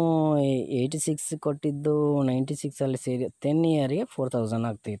ಇವನು 86 ಕೊಟ್ಟಿದ್ದು 96 ಸೇರಿ 10 ಇಯರ್ಗೆ 4,000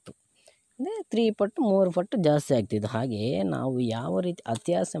 ಆಗ್ತಾಯಿತ್ತು. ಅಂದರೆ 3 ಪಟ್ಟು 3 ಪಟ್ಟು ಜಾಸ್ತಿ ಆಗ್ತಿತ್ತು. ಹಾಗೆ ನಾವು ಯಾವ ರೀತಿ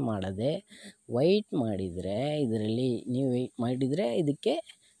ಅತ್ಯಾಸೆ ಮಾಡದೆ ವೈಟ್ ಮಾಡಿದರೆ, ಇದರಲ್ಲಿ ನೀವು ವೆಯ್ಟ್ ಮಾಡಿದರೆ ಇದಕ್ಕೆ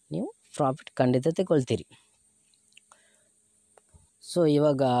ನೀವು ಪ್ರಾಫಿಟ್ ಖಂಡಿತ ತಗೊಳ್ತೀರಿ. ಸೊ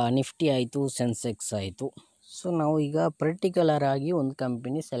ಇವಾಗ ನಿಫ್ಟಿ ಆಯಿತು, ಸೆನ್ಸೆಕ್ಸ್ ಆಯಿತು. ಸೊ ನಾವು ಈಗ ಪರ್ಟಿಕ್ಯುಲರ್ ಆಗಿ ಒಂದು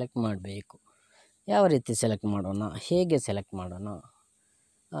ಕಂಪನಿ ಸೆಲೆಕ್ಟ್ ಮಾಡಬೇಕು. ಯಾವ ರೀತಿ ಸೆಲೆಕ್ಟ್ ಮಾಡೋಣ, ಹೇಗೆ ಸೆಲೆಕ್ಟ್ ಮಾಡೋಣ,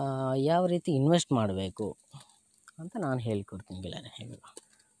 ಯಾವ ರೀತಿ ಇನ್ವೆಸ್ಟ್ ಮಾಡಬೇಕು ಅಂತ ನಾನು ಹೇಳ್ಕೊಡ್ತೀನಿ ಗೆಳೆಯರೆ. ಇವಾಗ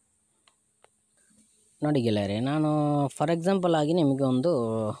ನೋಡಿ ಗೆಳೆಯರೆ, ನಾನು ಫಾರ್ ಎಕ್ಸಾಂಪಲ್ ಆಗಿ ನಿಮಗೆ ಒಂದು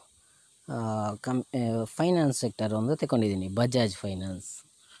ಫೈನಾನ್ಸ್ ಸೆಕ್ಟರ್ ಒಂದು ತಗೊಂಡಿದ್ದೀನಿ, ಬಜಾಜ್ ಫೈನಾನ್ಸ್.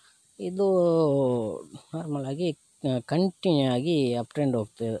 ಇದು ನಾರ್ಮಲಾಗಿ ಕಂಟಿನ್ಯೂ ಆಗಿ ಅಪ್ ಟ್ರೆಂಡ್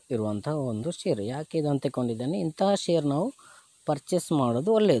ಹೋಗ್ತಾ ಇರುವಂಥ ಒಂದು ಶೇರ್. ಯಾಕೆ ಇದು ಅಂತ ತಗೊಂಡಿದ್ದೇನೆ, ಇಂತಹ ಶೇರ್ ನಾವು ಪರ್ಚೇಸ್ ಮಾಡೋದು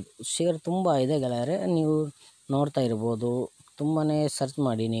ಒಳ್ಳೆಯದು. ಶೇರ್ ತುಂಬ ಇದೆ ಗೆಳೆಯರೆ, ನೀವು ನೋಡ್ತಾ ಇರ್ಬೋದು. ತುಂಬಾ ಸರ್ಚ್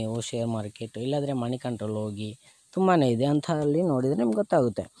ಮಾಡಿ ನೀವು ಶೇರ್ ಮಾರ್ಕೆಟ್, ಇಲ್ಲಾಂದರೆ ಮನಿ ಕಂಟ್ರೋಲ್ ಹೋಗಿ, ತುಂಬಾ ಇದೆ ಅಂತ ಅಲ್ಲಿ ನೋಡಿದರೆ ನಿಮ್ಗೆ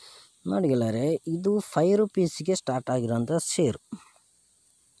ಗೊತ್ತಾಗುತ್ತೆ. ನೋಡಿ ಗೆಳೆಯರೆ, ಇದು ₹5 ಸ್ಟಾರ್ಟ್ ಆಗಿರೋಂಥ ಶೇರು.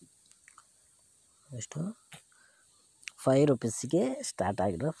 ಎಷ್ಟು? ₹5 ಸ್ಟಾರ್ಟ್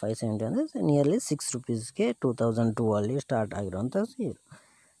ಆಗಿರೋ 570 ಅಂದರೆ ನಿಯರ್ಲಿ ₹6 2002 ಅಲ್ಲಿ ಸ್ಟಾರ್ಟ್ ಆಗಿರೋಂಥ ಶೇರು.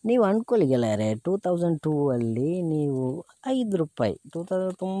 ನೀವು ಅಂದ್ಕೊಳ್ಳಿ ಗೆಳೆಯರೆ, 2002 ಅಲ್ಲಿ ನೀವು ₹5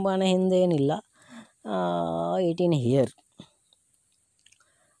 2000 ತುಂಬಾ ಹಿಂದೆ ಏನಿಲ್ಲ, 18 ಇಯರ್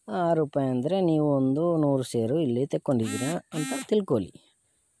 ₹6 ಅಂದರೆ ನೀವು ಒಂದು 100 ಶೇರು ಇಲ್ಲಿ ತಗೊಂಡಿದ್ದೀರ ಅಂತ ತಿಳ್ಕೊಳ್ಳಿ.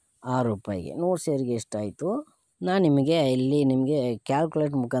 ₹6ಗೆ 100 ಶೇರಿಗೆ ಎಷ್ಟಾಯಿತು, ನಾನು ನಿಮಗೆ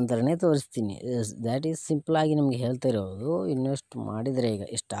ಕ್ಯಾಲ್ಕುಲೇಟ್ ಮುಖಾಂತರನೇ ತೋರಿಸ್ತೀನಿ. ದ್ಯಾಟ್ ಈಸ್ ಸಿಂಪಲಾಗಿ ನಿಮಗೆ ಹೇಳ್ತಾ ಇರೋದು. ಇನ್ವೆಸ್ಟ್ ಮಾಡಿದರೆ ಈಗ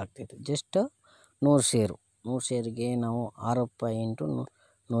ಎಷ್ಟಾಗ್ತಿತ್ತು, ಜಸ್ಟ್ 100 ಶೇರಿಗೆ ನಾವು ₹6 ಇಂಟು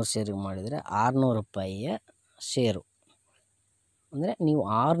 100 ಶೇರಿಗೆ ಮಾಡಿದರೆ ₹600 ಶೇರು. ಅಂದರೆ ನೀವು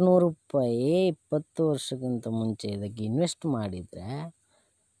 ₹600 20 ವರ್ಷಕ್ಕಿಂತ ಮುಂಚೆ ಇದಕ್ಕೆ ಇನ್ವೆಸ್ಟ್ ಮಾಡಿದರೆ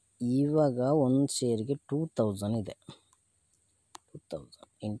ಇವಾಗ ಒಂದು ಶೇರಿಗೆ 2000 ಇದೆ. 2000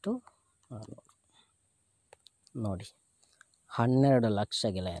 ಇಂಟು 600 ನೋಡಿ, 12 ಲಕ್ಷ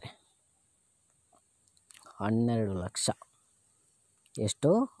ಗೆಳೆಯರೆ. 12 ಲಕ್ಷ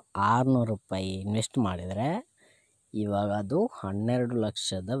ಎಷ್ಟು? ₹600 ಇನ್ವೆಸ್ಟ್ ಮಾಡಿದರೆ ಇವಾಗ ಅದು 12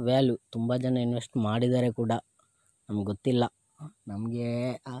 ಲಕ್ಷದ ವ್ಯಾಲ್ಯೂ. ತುಂಬ ಜನ ಇನ್ವೆಸ್ಟ್ ಮಾಡಿದ್ದಾರೆ ಕೂಡ, ನಮ್ಗೆ ಗೊತ್ತಿಲ್ಲ. ನಮಗೆ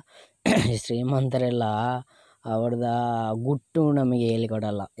ಶ್ರೀಮಂತರೆಲ್ಲ ಅವ್ರದ್ದ ಗುಟ್ಟು ನಮಗೆ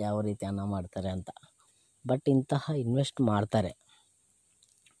ಹೇಳಿಕೊಡಲ್ಲ ಯಾವ ರೀತಿ ಹಣ ಮಾಡ್ತಾರೆ ಅಂತ. ಬಟ್ ಇಂತಹ ಇನ್ವೆಸ್ಟ್ ಮಾಡ್ತಾರೆ,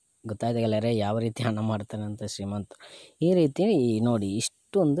 ಗೊತ್ತಾಯ್ತು ಗೆಳೆಯರೆ ಯಾವ ರೀತಿ ಹಣ ಮಾಡ್ತಾರೆ ಅಂತ ಶ್ರೀಮಂತರು. ಈ ರೀತಿ ನೋಡಿ,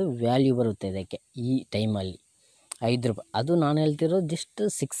 ಇಷ್ಟೊಂದು ವ್ಯಾಲ್ಯೂ ಬರುತ್ತೆ ಇದಕ್ಕೆ ಈ ಟೈಮಲ್ಲಿ. ₹5 ಅದು ನಾನು ಹೇಳ್ತಿರೋದು ಜಸ್ಟ್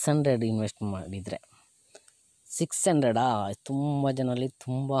 600 ಇನ್ವೆಸ್ಟ್ ಮಾಡಿದರೆ. 600 ತುಂಬ ಜನಲ್ಲಿ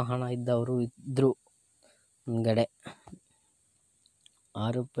ತುಂಬ ಹಣ ಇದ್ದವರು ಇದ್ದರು ಮುಂದ್ಗಡೆ.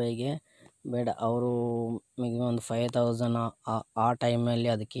 ₹6ಗೆ ಬೇಡ, ಅವರು ಮಿನಿಮಮ್ ಒಂದು 5000 ಆ ಟೈಮಲ್ಲಿ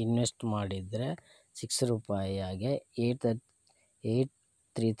ಅದಕ್ಕೆ ಇನ್ವೆಸ್ಟ್ ಮಾಡಿದರೆ ₹6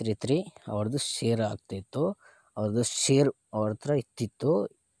 8333 ಅವ್ರದ್ದು ಶೇರ್ ಆಗ್ತಿತ್ತು. ಅವ್ರದ್ದು ಶೇರು ಅವ್ರ ಹತ್ರ ಇತ್ತಿತ್ತು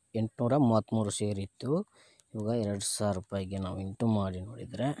 833 ಶೇರ್ ಇತ್ತು. ಇವಾಗ ₹2000ಗೆ ನಾವು ಇಂಟು ಮಾಡಿ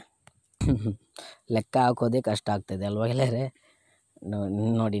ನೋಡಿದರೆ ಲೆಕ್ಕ ಹಾಕೋದೇ ಕಷ್ಟ ಆಗ್ತದೆ ಅಲ್ವಾ ಗೆಳೆಯರೆ.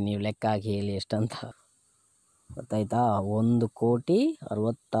 ನೋಡಿ ನೀವು ಲೆಕ್ಕ ಹಾಕಿ ಹೇಳಿ ಎಷ್ಟಂತ, ಗೊತ್ತಾಯ್ತಾ?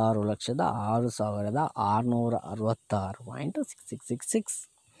 1,66,6666.666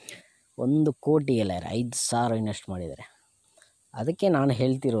 1 ಕೋಟಿ ಗೆಳೆಯರೆ, 5,000 ಇನ್ವೆಸ್ಟ್ ಮಾಡಿದ್ದಾರೆ. ಅದಕ್ಕೆ ನಾನು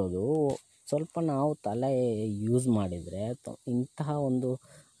ಹೇಳ್ತಿರೋದು, ಸ್ವಲ್ಪ ನಾವು ತಲೆ ಯೂಸ್ ಮಾಡಿದರೆ ಇಂತಹ ಒಂದು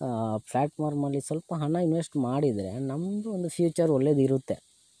ಪ್ಲ್ಯಾಟ್ಫಾರ್ಮಲ್ಲಿ ಸ್ವಲ್ಪ ಹಣ ಇನ್ವೆಸ್ಟ್ ಮಾಡಿದರೆ ನಮ್ಮದು ಒಂದು ಫ್ಯೂಚರ್ ಒಳ್ಳೇದಿರುತ್ತೆ.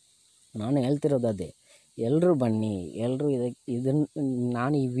 ನಾನು ಹೇಳ್ತಿರೋದು ಅದೇ. ಎಲ್ಲರೂ ಬನ್ನಿ, ಎಲ್ಲರೂ ಇದನ್ನು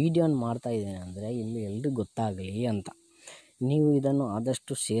ನಾನು ಈ ವಿಡಿಯೋನ ಮಾಡ್ತಾಯಿದ್ದೇನೆ ಅಂದರೆ ಇಲ್ಲಿ ಎಲ್ರಿಗೂ ಗೊತ್ತಾಗಲಿ ಅಂತ. ನೀವು ಇದನ್ನು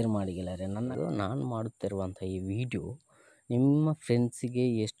ಆದಷ್ಟು ಶೇರ್ ಮಾಡಿ ಗೆಳೆಯರೆ. ನಾನು ಮಾಡುತ್ತಿರುವಂಥ ಈ ವಿಡಿಯೋ ನಿಮ್ಮ ಫ್ರೆಂಡ್ಸಿಗೆ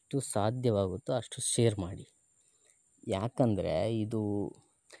ಎಷ್ಟು ಸಾಧ್ಯವಾಗುತ್ತೋ ಅಷ್ಟು ಶೇರ್ ಮಾಡಿ. ಯಾಕಂದರೆ ಇದು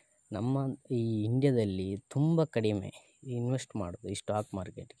ನಮ್ಮ ಈ ಇಂಡಿಯಾದಲ್ಲಿ ತುಂಬ ಕಡಿಮೆ ಇನ್ವೆಸ್ಟ್ ಮಾಡೋದು ಈ ಸ್ಟಾಕ್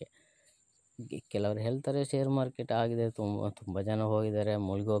ಮಾರ್ಕೆಟ್ಗೆ. ಕೆಲವರು ಹೇಳ್ತಾರೆ ಶೇರ್ ಮಾರ್ಕೆಟ್ ಆಗಿದೆ, ತುಂಬ ಜನ ಹೋಗಿದ್ದಾರೆ,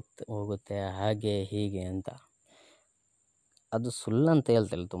 ಹೋಗುತ್ತೆ ಹಾಗೆ ಹೀಗೆ ಅಂತ. ಅದು ಸುಳ್ಳಂತ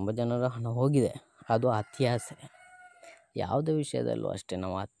ಹೇಳ್ತಿಲ್ಲ, ತುಂಬ ಜನರ ಹಣ ಹೋಗಿದೆ. ಅದು ಅತ್ಯಾಸೆ. ಯಾವುದೇ ವಿಷಯದಲ್ಲೂ ಅಷ್ಟೇ,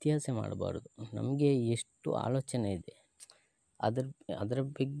 ನಾವು ಅತ್ಯಾಸೆ ಮಾಡಬಾರ್ದು. ನಮಗೆ ಎಷ್ಟು ಆಲೋಚನೆ ಇದೆ, ಅದರ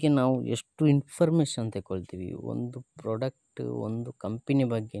ಬಗ್ಗೆ ನಾವು ಎಷ್ಟು ಇನ್ಫಾರ್ಮೇಷನ್ ತಗೊಳ್ತೀವಿ. ಒಂದು ಪ್ರಾಡಕ್ಟ್, ಒಂದು ಕಂಪನಿ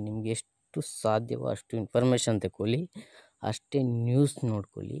ಬಗ್ಗೆ ನಿಮಗೆ ಎಷ್ಟು ಸಾಧ್ಯವೋ ಅಷ್ಟು ಇನ್ಫಾರ್ಮೇಷನ್ ತಗೊಳ್ಳಿ, ಅಷ್ಟೇ ನ್ಯೂಸ್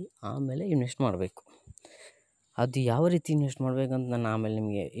ನೋಡ್ಕೊಳ್ಳಿ, ಆಮೇಲೆ ಇನ್ವೆಸ್ಟ್ ಮಾಡಬೇಕು. ಅದು ಯಾವ ರೀತಿ ಇನ್ವೆಸ್ಟ್ ಮಾಡಬೇಕಂತ ನಾನು ಆಮೇಲೆ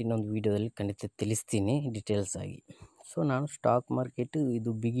ನಿಮಗೆ ಇನ್ನೊಂದು ವೀಡಿಯೋದಲ್ಲಿ ಖಂಡಿತ ತಿಳಿಸ್ತೀನಿ ಡೀಟೇಲ್ಸ್ ಆಗಿ. ಸೊ ನಾನು ಸ್ಟಾಕ್ ಮಾರ್ಕೆಟು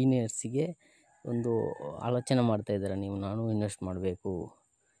ಇದು ಬಿಗಿನರ್ಸಿಗೆ ಒಂದು ಆಲೋಚನೆ ಮಾಡ್ತಾಯಿದ್ದಾರೆ ನೀವು, ನಾನು ಇನ್ವೆಸ್ಟ್ ಮಾಡಬೇಕು,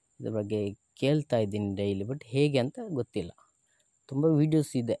 ಇದ್ರ ಬಗ್ಗೆ ಕೇಳ್ತಾ ಇದ್ದೀನಿ ಡೈಲಿ, ಬಟ್ ಹೇಗೆ ಅಂತ ಗೊತ್ತಿಲ್ಲ. ತುಂಬ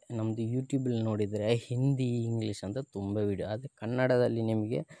ವೀಡಿಯೋಸ್ ಇದೆ ನಮ್ಮದು ಯೂಟ್ಯೂಬಲ್ಲಿ ನೋಡಿದರೆ, ಹಿಂದಿ ಇಂಗ್ಲೀಷ್ ಅಂತ ತುಂಬ ವೀಡಿಯೋ, ಆದರೆ ಕನ್ನಡದಲ್ಲಿ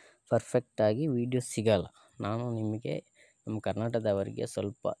ನಿಮಗೆ ಪರ್ಫೆಕ್ಟಾಗಿ ವೀಡಿಯೋಸ್ ಸಿಗೋಲ್ಲ. ನಾನು ನಿಮಗೆ ನಮ್ಮ ಕರ್ನಾಟಕದವರಿಗೆ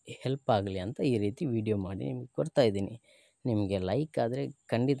ಸ್ವಲ್ಪ ಹೆಲ್ಪ್ ಆಗಲಿ ಅಂತ ಈ ರೀತಿ ವೀಡಿಯೋ ಮಾಡಿ ನಿಮಗೆ ಕೊಡ್ತಾಯಿದ್ದೀನಿ. ನಿಮಗೆ ಲೈಕ್ ಆದರೆ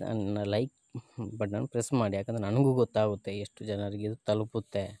ಖಂಡಿತ ನನ್ನ ಲೈಕ್ ಬಟನ್ ಪ್ರೆಸ್ ಮಾಡಿ, ಯಾಕಂದರೆ ನನಗೂ ಗೊತ್ತಾಗುತ್ತೆ ಎಷ್ಟು ಜನರಿಗೆ ಇದು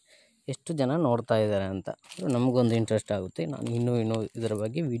ತಲುಪುತ್ತೆ, ಎಷ್ಟು ಜನ ನೋಡ್ತಾ ಇದ್ದಾರೆ ಅಂತ. ನಮಗೊಂದು ಇಂಟ್ರೆಸ್ಟ್ ಆಗುತ್ತೆ, ನಾನು ಇನ್ನೂ ಇದರ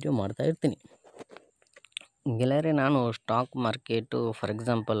ಬಗ್ಗೆ ವೀಡಿಯೋ ಮಾಡ್ತಾಯಿರ್ತೀನಿ. ಗೆಳೆಯರೆ, ನಾನು ಸ್ಟಾಕ್ ಮಾರ್ಕೆಟು ಫಾರ್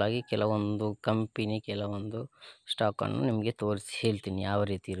ಎಕ್ಸಾಂಪಲ್ ಆಗಿ ಕೆಲವೊಂದು ಕಂಪನಿ, ಕೆಲವೊಂದು ಸ್ಟಾಕನ್ನು ನಿಮಗೆ ತೋರಿಸಿ ಹೇಳ್ತೀನಿ ಯಾವ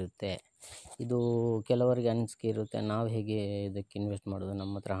ರೀತಿ ಇರುತ್ತೆ. ಇದು ಕೆಲವರಿಗೆ ಅನಿಸಿಕೆ ಇರುತ್ತೆ, ನಾವು ಹೇಗೆ ಇದಕ್ಕೆ ಇನ್ವೆಸ್ಟ್ ಮಾಡೋದು,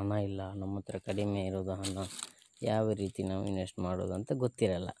 ನಮ್ಮ ಹತ್ರ ಹಣ ಇಲ್ಲ, ನಮ್ಮ ಹತ್ರ ಕಡಿಮೆ ಇರೋದು ಹಣ, ಯಾವ ರೀತಿ ನಾವು ಇನ್ವೆಸ್ಟ್ ಮಾಡೋದು ಅಂತ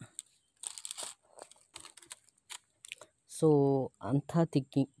ಗೊತ್ತಿರಲ್ಲ. ಸೊ ಅಂಥ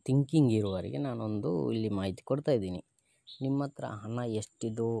ಥಿಂಕಿಂಗ್ ಇರುವವರಿಗೆ ನಾನೊಂದು ಇಲ್ಲಿ ಮಾಹಿತಿ ಕೊಡ್ತಾಯಿದ್ದೀನಿ. ನಿಮ್ಮ ಹತ್ರ ಹಣ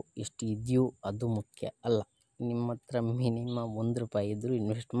ಎಷ್ಟು ಇದೆಯೋ ಅದು ಮುಖ್ಯ ಅಲ್ಲ. ನಿಮ್ಮ ಹತ್ರ ಮಿನಿಮಮ್ ₹1 ಇದ್ದರೂ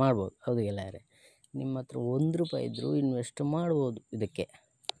ಇನ್ವೆಸ್ಟ್ ಮಾಡ್ಬೋದು. ಹೌದು ಗೆಳೆಯರೆ, ನಿಮ್ಮ ಹತ್ರ ₹1 ಇದ್ದರೂ ಇನ್ವೆಸ್ಟ್ ಮಾಡ್ಬೋದು ಇದಕ್ಕೆ.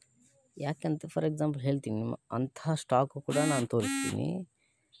 ಯಾಕಂತ ಫಾರ್ ಎಕ್ಸಾಂಪಲ್ ಹೇಳ್ತೀನಿ, ನಿಮ್ಮ ಅಂತಹ ಸ್ಟಾಕು ಕೂಡ ನಾನು ತೋರಿಸ್ತೀನಿ.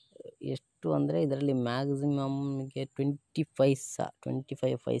 ಎಷ್ಟು ಅಂದರೆ ಇದರಲ್ಲಿ ಮ್ಯಾಕ್ಸಿಮಮ್ಗೆ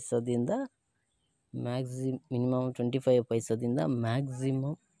 25 ಪೈಸದಿಂದ ಮಿನಿಮಮ್ 25 ಪೈಸದಿಂದ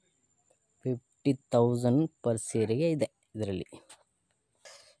ಮ್ಯಾಕ್ಸಿಮಮ್ 50,000 ಪರ್ ಶೇರಿಗೆ ಇದೆ ಇದರಲ್ಲಿ.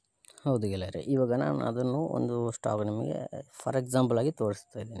 ಹೌದು ಗೆಳೆಯರೆ, ಇವಾಗ ನಾನು ಅದನ್ನು ಒಂದು ಸ್ಟಾಕ್ ನಿಮಗೆ ಫಾರ್ ಎಕ್ಸಾಂಪಲ್ ಆಗಿ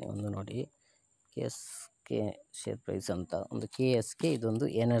ತೋರಿಸ್ತಾ ಇದ್ದೀನಿ. ಒಂದು ನೋಡಿ, KSK ಶೇರ್ ಪ್ರೈಸ್ ಅಂತ ಒಂದು KSK, ಇದೊಂದು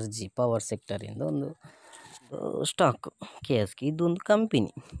ಎನರ್ಜಿ ಪವರ್ ಸೆಕ್ಟರಿಂದ ಒಂದು ಸ್ಟಾಕ್. KSK ಇದೊಂದು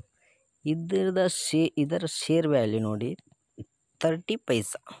ಕಂಪನಿ. ಇದರ ಶೇರ್ ವ್ಯಾಲ್ಯೂ ನೋಡಿ 30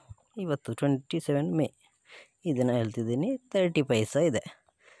 ಪೈಸಾ. ಇವತ್ತು 27 ಮೇ, ಇದನ್ನು ಹೇಳ್ತಿದ್ದೀನಿ, 30 ಪೈಸಾ ಇದೆ.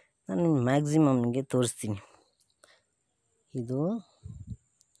 ನಾನು ಮ್ಯಾಕ್ಸಿಮಮ್ಗೆ ತೋರಿಸ್ತೀನಿ. ಇದು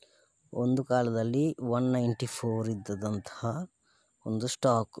ಒಂದು ಕಾಲದಲ್ಲಿ 194 ಇದ್ದದಂತಹ ಒಂದು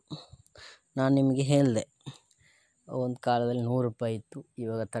ಸ್ಟಾಕು. ನಾನು ನಿಮಗೆ ಹೇಳಿದೆ, ಒಂದು ಕಾಲದಲ್ಲಿ ₹100 ಇತ್ತು,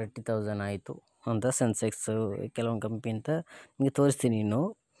 ಇವಾಗ 30,000 ಆಯಿತು ಅಂತ. ಸೆನ್ಸೆಕ್ಸ್ ಕೆಲವೊಂದು ಕಂಪನಿ ಅಂತ ನಿಮಗೆ ತೋರಿಸ್ತೀನಿ. ಇನ್ನು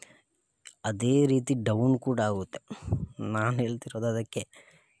ಅದೇ ರೀತಿ ಡೌನ್ ಕೂಡ ಆಗುತ್ತೆ. ನಾನು ಹೇಳ್ತಿರೋದು ಅದಕ್ಕೆ,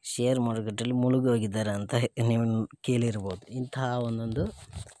 ಶೇರ್ ಮಾರ್ಕೆಟಲ್ಲಿ ಮುಳುಗೋಗಿದ್ದಾರೆ ಅಂತ ನೀವು ಕೇಳಿರ್ಬೋದು. ಇಂತಹ ಒಂದೊಂದು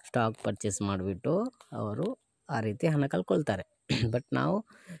ಸ್ಟಾಕ್ ಪರ್ಚೇಸ್ ಮಾಡಿಬಿಟ್ಟು ಅವರು ಆ ರೀತಿ ಹಣ ಕಳ್ಕೊಳ್ತಾರೆ. ಬಟ್ ನಾವು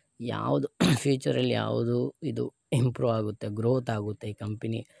ಯಾವುದು ಫ್ಯೂಚರಲ್ಲಿ ಯಾವುದು ಇದು ಇಂಪ್ರೂವ್ ಆಗುತ್ತೆ, ಗ್ರೋತ್ ಆಗುತ್ತೆ ಈ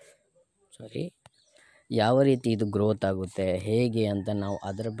ಕಂಪನಿ, ಯಾವ ರೀತಿ ಇದು ಗ್ರೋತ್ ಆಗುತ್ತೆ ಹೇಗೆ ಅಂತ ನಾವು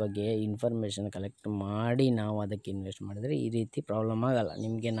ಅದರ ಬಗ್ಗೆ ಇನ್ಫಾರ್ಮೇಷನ್ ಕಲೆಕ್ಟ್ ಮಾಡಿ ನಾವು ಅದಕ್ಕೆ ಇನ್ವೆಸ್ಟ್ ಮಾಡಿದರೆ ಈ ರೀತಿ ಪ್ರಾಬ್ಲಮ್ ಆಗೋಲ್ಲ.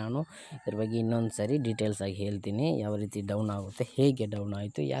 ನಿಮಗೆ ನಾನು ಇದ್ರ ಬಗ್ಗೆ ಇನ್ನೊಂದು ಸರಿ ಡೀಟೇಲ್ಸ್ ಆಗಿ ಹೇಳ್ತೀನಿ, ಯಾವ ರೀತಿ ಡೌನ್ ಆಗುತ್ತೆ, ಹೇಗೆ ಡೌನ್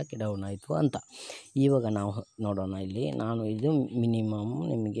ಆಯಿತು, ಯಾಕೆ ಡೌನ್ ಆಯಿತು ಅಂತ. ಇವಾಗ ನಾವು ನೋಡೋಣ. ಇಲ್ಲಿ ನಾನು ಇದು ಮಿನಿಮಮ್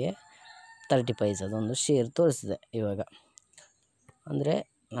ನಿಮಗೆ 30 ಪೈಸದೊಂದು ಶೇರ್ ತೋರಿಸಿದೆ. ಇವಾಗ ಅಂದರೆ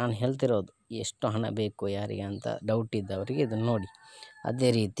ನಾನು ಹೇಳ್ತಿರೋದು ಎಷ್ಟು ಹಣ ಬೇಕು ಯಾರಿಗೆ ಅಂತ ಡೌಟ್ ಇದ್ದವರಿಗೆ ಇದನ್ನು ನೋಡಿ. ಅದೇ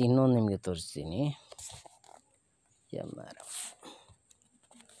ರೀತಿ ಇನ್ನೊಂದು ನಿಮಗೆ ತೋರಿಸ್ತೀನಿ.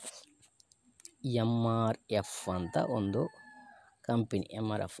 MRF ಅಂತ ಒಂದು ಕಂಪನಿ.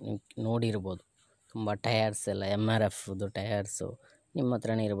 MRF ನೀವು ನೋಡಿರ್ಬೋದು, ತುಂಬ ಟಯರ್ಸ್ ಎಲ್ಲ MRFದು ಟಯರ್ಸು ನಿಮ್ಮ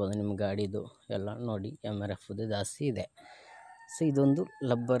ಹತ್ರನೇ ಇರ್ಬೋದು, ನಿಮ್ಮ ಗಾಡಿದು ಎಲ್ಲ ನೋಡಿ MRFದು ಜಾಸ್ತಿ ಇದೆ. ಸೊ ಇದೊಂದು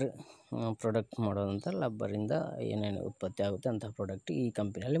ಲಬ್ಬರ್ ಪ್ರಾಡಕ್ಟ್ ಮಾಡೋದಂತ, ಲಬ್ಬರಿಂದ ಏನೇನು ಉತ್ಪತ್ತಿ ಆಗುತ್ತೆ ಅಂಥ ಪ್ರಾಡಕ್ಟ್ ಈ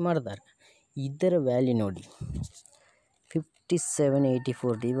ಕಂಪನಿಯಲ್ಲಿ ಮಾಡ್ತಾರೆ. ಇದರ ವ್ಯಾಲ್ಯೂ ನೋಡಿ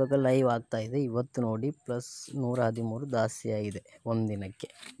 57.84. ಇವಾಗ ಲೈವ್ ಆಗ್ತಾಯಿದೆ. ಇವತ್ತು ನೋಡಿ ಪ್ಲಸ್ 113 ಜಾಸ್ತಿ ಆಗಿದೆ ಒಂದಿನಕ್ಕೆ.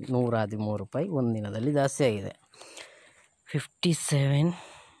 ₹113 ಒಂದಿನದಲ್ಲಿ ಜಾಸ್ತಿ ಆಗಿದೆ. 57,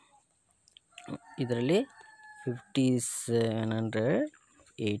 ಇದರಲ್ಲಿ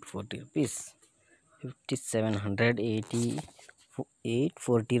 5740 ರುಪೀಸ್,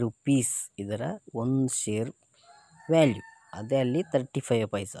 5780 ರುಪೀಸ್ ಇದರ ಒಂದು ಶೇರ್ ವ್ಯಾಲ್ಯೂ. ಅದೇ ಅಲ್ಲಿ 35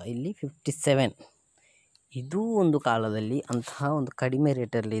 ಪೈಸಾ, ಇಲ್ಲಿ 57. ಇದು ಒಂದು ಕಾಲದಲ್ಲಿ ಅಂತಹ ಒಂದು ಕಡಿಮೆ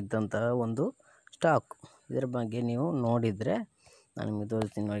ರೇಟಲ್ಲಿ ಇದ್ದಂತಹ ಒಂದು ಸ್ಟಾಕ್. ಇದರ ಬಗ್ಗೆ ನೀವು ನೋಡಿದರೆ ನಾನು ನಿಮಗೆ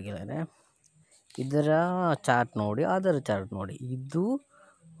ತೋರಿಸ್ತೀನಿ. ನೋಡಿದರೆ ಇದರ ಚಾರ್ಟ್ ನೋಡಿ, ಅದರ ಚಾರ್ಟ್ ನೋಡಿ. ಇದು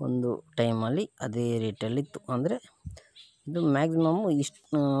ಒಂದು ಟೈಮಲ್ಲಿ ಅದೇ ರೇಟಲ್ಲಿತ್ತು. ಅಂದರೆ ಇದು ಮ್ಯಾಕ್ಸಿಮಮ್ಮು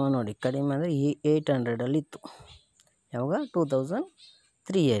ಇಷ್ಟು ನೋಡಿ, ಕಡಿಮೆ ಅಂದರೆ 800 ಯಾವಾಗ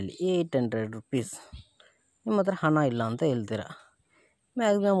 2003 800 ರುಪೀಸ್. ನಿಮ್ಮ ಹತ್ರ ಹಣ ಇಲ್ಲ ಅಂತ ಹೇಳ್ತೀರ.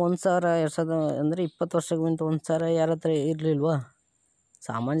 ಮ್ಯಾಕ್ಸಿಮಮ್ 1,000 2,000 ಅಂದರೆ 20 ವರ್ಷಕ್ಕಿಂತ 1,000 ಯಾರ ಹತ್ರ ಇರಲಿಲ್ವಾ?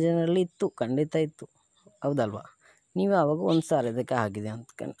 ಸಾಮಾನ್ಯ ಜನರಲ್ಲಿ ಇತ್ತು, ಖಂಡಿತ ಇತ್ತು, ಹೌದಲ್ವಾ? ನೀವು ಆವಾಗ 1,000 ಇದಕ್ಕೆ ಆಗಿದೆ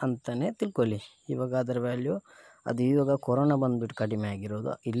ಅಂತಲೇ ತಿಳ್ಕೊಳ್ಳಿ. ಇವಾಗ ಅದರ ವ್ಯಾಲ್ಯೂ ಅದು ಇವಾಗ ಕೊರೋನಾ ಬಂದುಬಿಟ್ಟು ಕಡಿಮೆ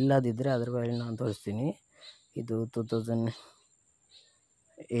ಆಗಿರೋದು. ಇಲ್ಲದಿದ್ದರೆ ಅದರ ವ್ಯಾಲ್ಯೂ ನಾನು ತೋರಿಸ್ತೀನಿ. ಇದು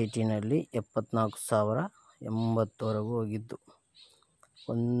 2018 74,080ವರೆಗೂ ಹೋಗಿದ್ದು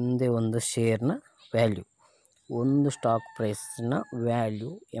ಒಂದೇ ಒಂದು ಶೇರ್ನ ವ್ಯಾಲ್ಯೂ. ಒಂದು ಸ್ಟಾಕ್ ಪ್ರೈಸ್ನ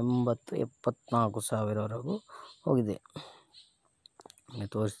ವ್ಯಾಲ್ಯೂ 74,000ವರೆಗೂ ಹೋಗಿದೆ.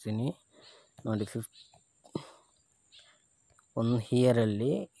 ತೋರಿಸ್ತೀನಿ ನೋಡಿ. 1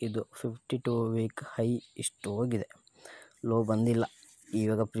 ಇಯರಲ್ಲಿ ಇದು 52 ವೀಕ್ ಹೈ ಇಷ್ಟು ಹೋಗಿದೆ, ಲೋ ಬಂದಿಲ್ಲ.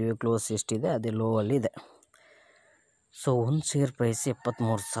 ಇವಾಗ ಪ್ರಿವ್ಯೂ ಕ್ಲೋಸ್ ಎಷ್ಟಿದೆ ಅದೇ ಲೋ ಅಲ್ಲಿದೆ. ಸೊ ಒಂದು ಶೇರ್ ಪ್ರೈಸ್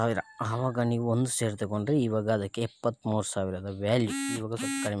 73,000. ಆವಾಗ ನೀವು ಒಂದು ಶೇರ್ ತಗೊಂಡ್ರೆ ಇವಾಗ ಅದಕ್ಕೆ 73,000ದ ವ್ಯಾಲ್ಯೂ. ಇವಾಗ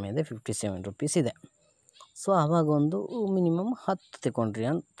ಸ್ವಲ್ಪ ಕಡಿಮೆ ಇದೆ, 57 ರುಪೀಸ್ ಇದೆ. ಸೊ ಆವಾಗ ಒಂದು ಮಿನಿಮಮ್ 10 ತಗೊಂಡ್ರಿ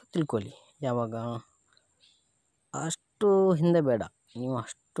ಅಂತ ತಿಳ್ಕೊಳ್ಳಿ. ಯಾವಾಗ ಅಷ್ಟು ಹಿಂದೆ ಬೇಡ, ನೀವು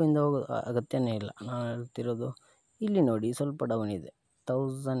ಅಷ್ಟು ಹಿಂದೆ ಹೋಗೋ ಅಗತ್ಯನೇ ಇಲ್ಲ. ನಾನು ಹೇಳ್ತಿರೋದು ಇಲ್ಲಿ ನೋಡಿ, ಸ್ವಲ್ಪ ಡೌನ್ ಇದೆ.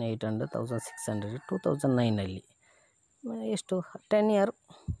 1800 1600 2009 ಎಷ್ಟು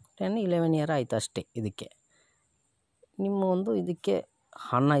 11 ಇಯರ್ ಆಯಿತು ಅಷ್ಟೇ. ಇದಕ್ಕೆ ನಿಮ್ಮ ಒಂದು ಇದಕ್ಕೆ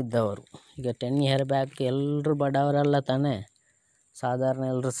ಹಣ ಇದ್ದವರು, ಈಗ 10 ಇಯರ್ ಬ್ಯಾಕ್ ಎಲ್ಲರೂ ಬಡವರಲ್ಲ ತಾನೇ, ಸಾಧಾರಣ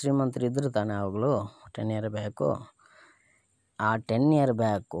ಎಲ್ಲರೂ ಶ್ರೀಮಂತರು ಇದ್ದರು ತಾನೇ ಆವಾಗಲೂ. 10 ಇಯರ್ ಬ್ಯಾಕು, ಆ 10 ಇಯರ್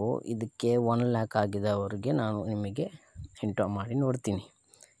ಬ್ಯಾಕು ಇದಕ್ಕೆ 1 ಲ್ಯಾಕ್ ಆಗಿದವ್ರಿಗೆ ನಾನು ನಿಮಗೆ ಇಂಟು ಮಾಡಿ ನೋಡ್ತೀನಿ.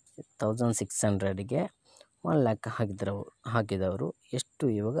 1600ಗೆ 1 ಲ್ಯಾಕ್ ಹಾಕಿದವರು ಎಷ್ಟು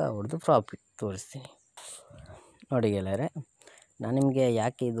ಇವಾಗ ಅವ್ರದ್ದು ಪ್ರಾಫಿಟ್ ತೋರಿಸ್ತೀನಿ ನೋಡಿ ಗೆಳೆಯರೆ. ನಾನು ನಿಮಗೆ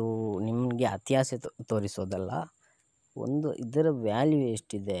ಯಾಕೆ ಇದು ನಿಮಗೆ ಅತ್ಯಾಸೆ ತೋರಿಸೋದಲ್ಲ, ಒಂದು ಇದರ ವ್ಯಾಲ್ಯೂ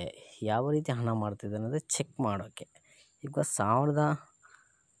ಎಷ್ಟಿದೆ, ಯಾವ ರೀತಿ ಹಣ ಮಾಡ್ತಿದೆ ಅನ್ನೋದು ಚೆಕ್ ಮಾಡೋಕ್ಕೆ. ಈಗ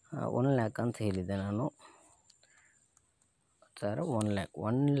 1 ಲ್ಯಾಕ್ ಅಂತ ಹೇಳಿದೆ ನಾನು. ಸರ್ 1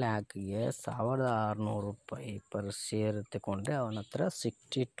 ಲ್ಯಾಕ್ಗೆ 1,600 ರೂಪಾಯಿ ಪರ್ ಶೇರ್ ತಗೊಂಡ್ರೆ ಅವನ ಹತ್ರ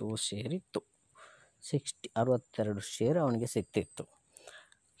 62 ಶೇರ್ ಇತ್ತು. 62 ಶೇರ್ ಅವನಿಗೆ ಸಿಗ್ತಿತ್ತು.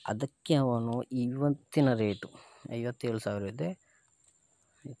 ಅದಕ್ಕೆ ಅವನು ಇವತ್ತಿನ ರೇಟು 57,000 ಇದೆ.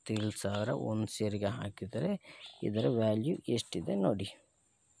 57,000 ಒಂದು ಶೇರಿಗೆ ಹಾಕಿದರೆ ಇದರ ವ್ಯಾಲ್ಯೂ ಎಷ್ಟಿದೆ ನೋಡಿ.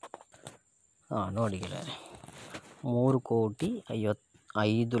 ನೋಡಿ ಗೆಳೆಯರೆ,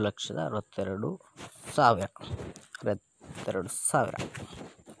 3,05,62,000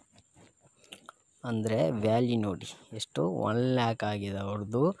 ಅಂದರೆ ವ್ಯಾಲ್ಯೂ ನೋಡಿ ಎಷ್ಟು. 1 ಲ್ಯಾಕ್ ಆಗಿದೆ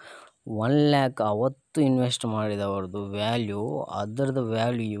ಅವ್ರದ್ದು. 1 ಲ್ಯಾಕ್ ಅವತ್ತು ಇನ್ವೆಸ್ಟ್ ಮಾಡಿದವ್ರದ್ದು ವ್ಯಾಲ್ಯೂ, ಅದರದ್ದು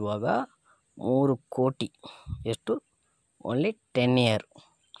ವ್ಯಾಲ್ಯೂ ಇವಾಗ 3 ಕೋಟಿ. ಎಷ್ಟು? Only 10 year.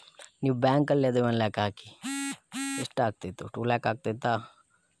 ನೀವು ಬ್ಯಾಂಕಲ್ಲಿ ಅದೇ 1 ಲ್ಯಾಕ್ ಹಾಕಿ ಎಷ್ಟು ಆಗ್ತಿತ್ತು? 2 ಲ್ಯಾಕ್ ಆಗ್ತಿತ್ತಾ?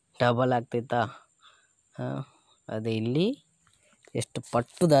 ಡಬಲ್ ಆಗ್ತಿತ್ತಾ? ಅದೇ ಇಲ್ಲಿ ಎಷ್ಟು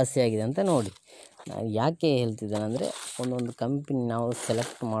ಪಟ್ಟು ಜಾಸ್ತಿ ಆಗಿದೆ ಅಂತ ನೋಡಿ. ನಾನು ಯಾಕೆ ಹೇಳ್ತಿದ್ದೇನೆಂದರೆ, ಒಂದೊಂದು ಕಂಪ್ನಿ ನಾವು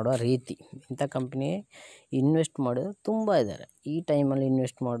ಸೆಲೆಕ್ಟ್ ಮಾಡೋ ರೀತಿ. ಇಂಥ ಕಂಪ್ನಿ ಇನ್ವೆಸ್ಟ್ ಮಾಡೋದು ತುಂಬ ಇದ್ದಾರೆ. ಈ ಟೈಮಲ್ಲಿ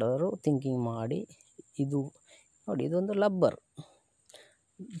ಇನ್ವೆಸ್ಟ್ ಮಾಡೋರು ಥಿಂಕಿಂಗ್ ಮಾಡಿ, ಇದು ನೋಡಿ, ಇದೊಂದು ಲಬ್ಬರ್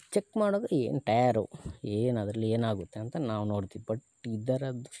ಚೆಕ್ ಮಾಡೋದು, ಏನು ಟಯರು, ಏನು ಅದರಲ್ಲಿ ಏನಾಗುತ್ತೆ ಅಂತ ನಾವು ನೋಡ್ತೀವಿ. ಬಟ್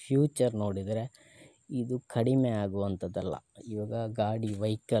ಇದರದ್ದು ಫ್ಯೂಚರ್ ನೋಡಿದರೆ ಇದು ಕಡಿಮೆ ಆಗುವಂಥದ್ದಲ್ಲ. ಇವಾಗ ಗಾಡಿ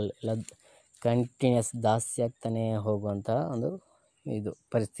ವೆಹಿಕಲ್ ಎಲ್ಲ ಕಂಟಿನ್ಯೂಸ್ ಜಾಸ್ತಿ ಆಗ್ತಾನೇ ಹೋಗುವಂಥ ಒಂದು ಇದು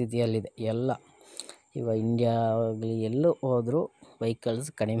ಪರಿಸ್ಥಿತಿಯಲ್ಲಿದೆ ಎಲ್ಲ. ಇವಾಗ ಇಂಡಿಯಾ ಆಗಲಿ ಎಲ್ಲೂ ಹೋದರೂ ವೆಹಿಕಲ್ಸ್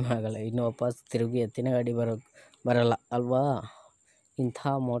ಕಡಿಮೆ ಆಗೋಲ್ಲ. ಇನ್ನು ವಾಪಸ್ ತಿರುಗಿ ಎತ್ತಿನ ಗಾಡಿ ಬರಲ್ಲ ಅಲ್ವಾ? ಇಂಥ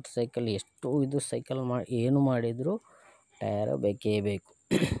ಮೋಟ್ರ್ ಸೈಕಲ್ ಎಷ್ಟು ಇದು ಸೈಕಲ್ ಏನು ಮಾಡಿದರೂ ಟಯರು ಬೇಕೇ ಬೇಕು.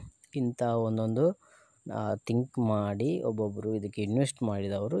 ಇಂಥ ಒಂದೊಂದು ಥಿಂಕ್ ಮಾಡಿ ಒಬ್ಬೊಬ್ಬರು ಇದಕ್ಕೆ ಇನ್ವೆಸ್ಟ್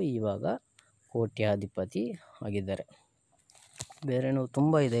ಮಾಡಿದವರು ಇವಾಗ ಕೋಟ್ಯಾಧಿಪತಿ ಆಗಿದ್ದಾರೆ. ಬೇರೆನೂ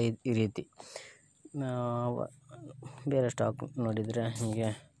ತುಂಬ ಇದೆ ಈ ರೀತಿ. ಬೇರೆ ಸ್ಟಾಕ್ ನೋಡಿದರೆ ನಿಮಗೆ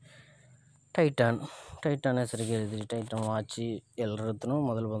ಟೈಟಾನ್ ಹೆಸರು ಕೇಳಿದ್ರಿ. ಟೈಟಾನ್ ವಾಚಿ ಎಲ್ಲರ ಹತ್ರನೂ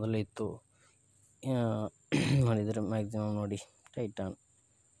ಮೊದಲು ಇತ್ತು. ನೋಡಿದರೆ ಮ್ಯಾಕ್ಸಿಮಮ್ ನೋಡಿ, ಟೈಟಾನ್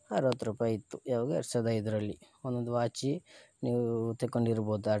 60 ರೂಪಾಯಿ ಇತ್ತು. ಯಾವಾಗ 2005ರಲ್ಲಿ ಒಂದೊಂದು ವಾಚಿ ನೀವು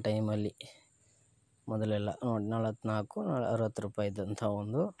ತಗೊಂಡಿರ್ಬೋದು ಆ ಟೈಮಲ್ಲಿ. ಮೊದಲೆಲ್ಲ ನೋಡಿ 44 60 ರೂಪಾಯಿದಂಥ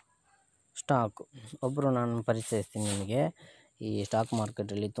ಒಂದು ಸ್ಟಾಕು. ಒಬ್ಬರು ನಾನು ಪರಿಚಯಿಸ್ತೀನಿ ನಿಮಗೆ, ಈ ಸ್ಟಾಕ್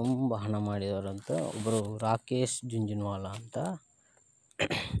ಮಾರ್ಕೆಟಲ್ಲಿ ತುಂಬ ಹಣ ಮಾಡಿದವರಂತ ಒಬ್ಬರು ರಾಕೇಶ್ ಜುಂಜುನ್ವಾಲಾ ಅಂತ.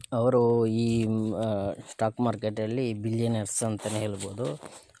 ಅವರು ಈ ಸ್ಟಾಕ್ ಮಾರ್ಕೆಟಲ್ಲಿ ಬಿಲಿಯನರ್ಸ್ ಅಂತಲೇ ಹೇಳ್ಬೋದು.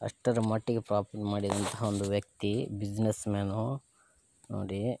 ಅಷ್ಟರ ಮಟ್ಟಿಗೆ ಪ್ರಾಫಿಟ್ ಮಾಡಿದಂತಹ ಒಂದು ವ್ಯಕ್ತಿ, ಬಿಸ್ನೆಸ್ ಮ್ಯಾನು.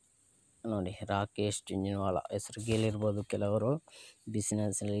 ನೋಡಿ ರಾಕೇಶ್ ಜುಂಜುನ್ವಾಲಾ ಹೆಸರು ಕೇಳಿರ್ಬೋದು ಕೆಲವರು,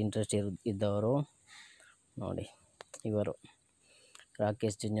 ಬಿಸ್ನೆಸ್ಸಲ್ಲಿ ಇಂಟ್ರೆಸ್ಟ್ ಇದ್ದವರು. ನೋಡಿ ಇವರು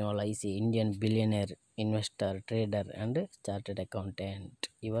Rakesh Jhunjhunwala IC Indian billionaire, investor, trader and chartered accountant.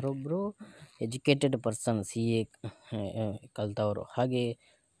 ಇವರೊಬ್ಬರು educated person, CA ಕಲ್ತವರು. ಹಾಗೆ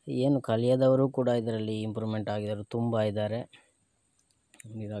ಏನು ಕಲಿಯದವರು ಕೂಡ ಇದರಲ್ಲಿ ಇಂಪ್ರೂವ್ಮೆಂಟ್ ಆಗಿದ್ದಾರೆ, ತುಂಬ ಇದ್ದಾರೆ.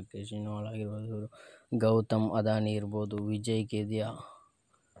 ರಾಕೇಶ್ ಜುಂಜುನ್ವಾಲಾ ಆಗಿರ್ಬೋದು, ಗೌತಮ್ ಅದಾನಿ ಇರ್ಬೋದು, ವಿಜಯ್ ಕೇದಿಯಾ,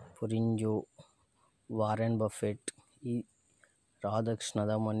 ಪುರಿಂಜು, ವಾರೆನ್ ಬಫೆಟ್, ಈ ರಾಧಾಕೃಷ್ಣ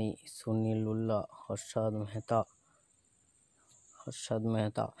ದಮನಿ, ಸುನಿಲ್ ಉಲ್ಲಾ, ಹರ್ಷದ್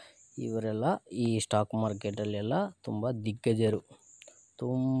ಮೆಹ್ತಾ ಇವರೆಲ್ಲ ಈ ಸ್ಟಾಕ್ ಮಾರ್ಕೆಟಲ್ಲೆಲ್ಲ ತುಂಬ ದಿಗ್ಗಜರು.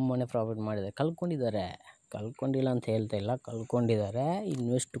 ತುಂಬಾ ಪ್ರಾಫಿಟ್ ಮಾಡಿದ್ದಾರೆ. ಕಳ್ಕೊಂಡಿಲ್ಲ ಅಂತ ಹೇಳ್ತಾ ಇಲ್ಲ, ಕಳ್ಕೊಂಡಿದ್ದಾರೆ,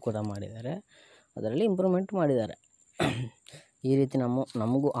 ಇನ್ವೆಸ್ಟ್ ಕೂಡ ಮಾಡಿದ್ದಾರೆ, ಅದರಲ್ಲಿ ಇಂಪ್ರೂವ್ಮೆಂಟ್ ಮಾಡಿದ್ದಾರೆ. ಈ ರೀತಿ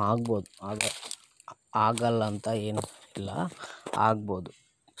ನಮಗೂ ಆಗ್ಬೋದು, ಆಗಲ್ಲ ಅಂತ ಏನು ಇಲ್ಲ, ಆಗ್ಬೋದು.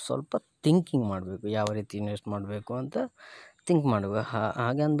 ಸ್ವಲ್ಪ ಥಿಂಕಿಂಗ್ ಮಾಡಬೇಕು, ಯಾವ ರೀತಿ ಇನ್ವೆಸ್ಟ್ ಮಾಡಬೇಕು ಅಂತ ಥಿಂಕ್ ಮಾಡಬೇಕು.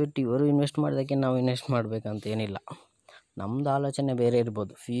 ಹಾಗೆ ಅಂದ್ಬಿಟ್ಟು ಇವರು ಇನ್ವೆಸ್ಟ್ ಮಾಡೋದಕ್ಕೆ ನಾವು ಇನ್ವೆಸ್ಟ್ ಮಾಡಬೇಕಂತ ಏನಿಲ್ಲ. ನಮ್ಮದು ಆಲೋಚನೆ ಬೇರೆ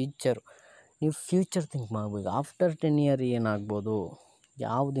ಇರ್ಬೋದು. ನೀವು ಫ್ಯೂಚರ್ ಥಿಂಕ್ ಮಾಡಬೇಕು. ಆಫ್ಟರ್ 10 ಇಯರ್ ಏನಾಗ್ಬೋದು,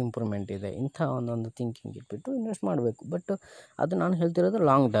 ಯಾವುದು ಇಂಪ್ರೂವ್ಮೆಂಟ್ ಇದೆ, ಇಂಥ ಒಂದೊಂದು ಥಿಂಕಿಂಗ್ ಇಟ್ಬಿಟ್ಟು ಇನ್ವೆಸ್ಟ್ ಮಾಡಬೇಕು. ಬಟ್ ಅದು ನಾನು ಹೇಳ್ತಿರೋದು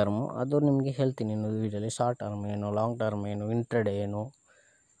ಲಾಂಗ್ ಟರ್ಮು. ಅದು ನಿಮಗೆ ಹೇಳ್ತೀನಿ ಇನ್ನೊಂದು ವೀಡಿಯೋಲಿ. ಶಾರ್ಟ್ ಟರ್ಮ್ ಏನು, ಲಾಂಗ್ ಟರ್ಮ್ ಏನು, ಇಂಟ್ರಾಡೇ ಏನು,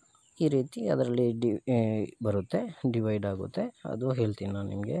 ಈ ರೀತಿ ಅದರಲ್ಲಿ ಬರುತ್ತೆ, ಡಿವೈಡ್ ಆಗುತ್ತೆ. ಅದು ಹೇಳ್ತೀನಿ ನಾನು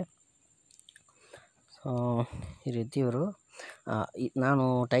ನಿಮಗೆ. ಈ ರೀತಿ ಇವರು ನಾನು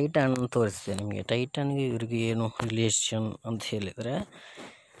ಟೈಟಾನ್ ತೋರಿಸಿದೆ ನಿಮಗೆ. ಟೈಟಾನ್ಗೆ ಇವ್ರಿಗೆ ಏನು ರಿಲೇಷನ್ ಅಂತ ಹೇಳಿದರೆ,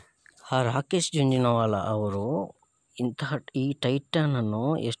 ಆ ರಾಕೇಶ್ ಜುಂಜುನ್ವಾಲಾ ಅವರು ಈ ಟೈಟಾನನ್ನು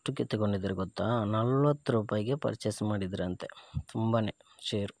ಎಷ್ಟಕ್ಕೆ ತಗೊಂಡಿದ್ದಾರೆ ಗೊತ್ತಾ? 40 ರೂಪಾಯಿಗೆ ಪರ್ಚೇಸ್ ಮಾಡಿದ್ರಂತೆ. ತುಂಬಾ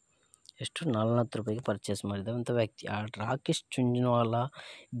ಶೇರು ಎಷ್ಟು, 40 ರೂಪಾಯಿಗೆ ಪರ್ಚೇಸ್ ಮಾಡಿದಂಥ ವ್ಯಕ್ತಿ. ಆ ರಾಕೇಶ್ ಜುಂಜುನ್ವಾಲಾ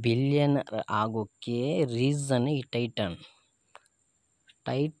ಬಿಲಿಯನರ್ ಆಗೋಕ್ಕೆ ರೀಸನ್ ಈ ಟೈಟಾನ್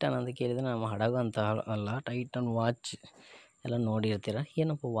ಅಂತ ಕೇಳಿದರೆ ನಮ್ಮ ಹಡಗು ಅಂತ ಅಲ್ಲ, ಟೈಟಾನ್ ವಾಚ್ ಎಲ್ಲ ನೋಡಿರ್ತೀರ.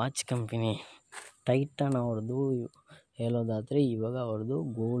 ಏನಪ್ಪ ವಾಚ್ ಕಂಪನಿ ಟೈಟಾನ್ ಅವ್ರದ್ದು ಹೇಳೋದಾದರೆ, ಇವಾಗ ಅವ್ರದ್ದು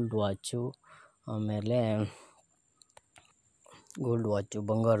ಗೋಲ್ಡ್ ವಾಚು, ಆಮೇಲೆ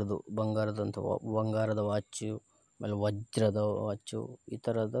ಬಂಗಾರದ ವಾಚು, ಆಮೇಲೆ ವಜ್ರದ ವಾಚು, ಈ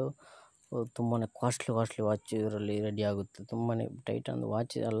ಥರದ್ದು ತುಂಬಾ ಕಾಸ್ಟ್ಲಿ ವಾಚ್ ಇದರಲ್ಲಿ ರೆಡಿ ಆಗುತ್ತೆ. ತುಂಬಾ ಟೈಟಾನ್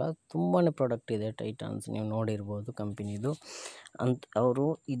ವಾಚ್ ಎಲ್ಲ ತುಂಬಾ ಪ್ರಾಡಕ್ಟ್ ಇದೆ ಟೈಟಾನ್ಸ್, ನೀವು ನೋಡಿರ್ಬೋದು ಕಂಪನಿದು ಅಂತ. ಅವರು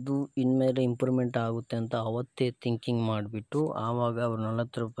ಇದು ಇನ್ಮೇಲೆ ಇಂಪ್ರೂವ್ಮೆಂಟ್ ಆಗುತ್ತೆ ಅಂತ ಅವತ್ತೇ ಥಿಂಕಿಂಗ್ ಮಾಡಿಬಿಟ್ಟು, ಆವಾಗ ಅವರು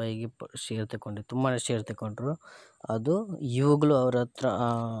 40 ರೂಪಾಯಿಗೆ ಶೇರ್ ತಗೊಂಡು ತುಂಬಾ ಶೇರ್ ತಗೊಂಡ್ರು. ಅದು ಇವಾಗಲೂ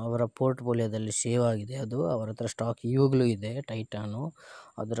ಅವರ ಪೋರ್ಟ್ಫೋಲಿಯೋದಲ್ಲಿ ಸೇವ್ ಆಗಿದೆ. ಅದು ಅವರ ಹತ್ರ ಸ್ಟಾಕ್ ಇವಾಗಲೂ ಇದೆ ಟೈಟಾನು.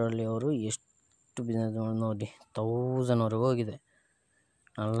 ಅದರಲ್ಲಿ ಅವರು ಎಷ್ಟು ಬಿಸ್ನೆಸ್ ನೋಡಿ, 1000ವರೆಗೂ ಹೋಗಿದೆ.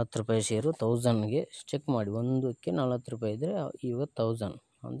 40 ರೂಪಾಯಿ ಶೇರು 1000ಗೆ ಚೆಕ್ ಮಾಡಿ. ಒಂದಕ್ಕೆ 40 ರೂಪಾಯಿ ಇದ್ದರೆ ಇವಾಗ 1000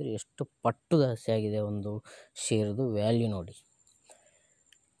 ಅಂದರೆ ಎಷ್ಟು ಪಟ್ಟು ಜಾಸ್ತಿ ಆಗಿದೆ ಒಂದು ಶೇರ್ದು ವ್ಯಾಲ್ಯೂ ನೋಡಿ.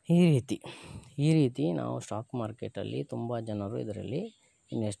 ಈ ರೀತಿ ನಾವು ಸ್ಟಾಕ್ ಮಾರ್ಕೆಟಲ್ಲಿ ತುಂಬ ಜನರು ಇದರಲ್ಲಿ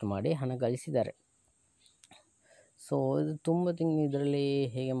ಇನ್ವೆಸ್ಟ್ ಮಾಡಿ ಹಣ ಗಳಿಸಿದ್ದಾರೆ. ಸೊ ಇದು ತುಂಬ ಇದರಲ್ಲಿ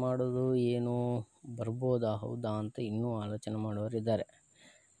ಹೇಗೆ ಮಾಡೋದು, ಏನು ಬರ್ಬೋದಾ, ಹೌದಾ ಅಂತ ಇನ್ನೂ ಆಲೋಚನೆ ಮಾಡೋರು ಇದ್ದಾರೆ.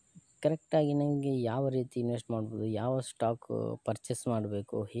 ಕರೆಕ್ಟಾಗಿ ನನಗೆ ಯಾವ ರೀತಿ ಇನ್ವೆಸ್ಟ್ ಮಾಡ್ಬೋದು, ಯಾವ ಸ್ಟಾಕ್ ಪರ್ಚೇಸ್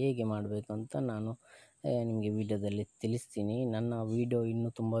ಮಾಡಬೇಕು, ಹೇಗೆ ಮಾಡಬೇಕು ಅಂತ ನಾನು ನಿಮಗೆ ವೀಡಿಯೋದಲ್ಲಿ ತಿಳಿಸ್ತೀನಿ. ನನ್ನ ವೀಡಿಯೋ ಇನ್ನೂ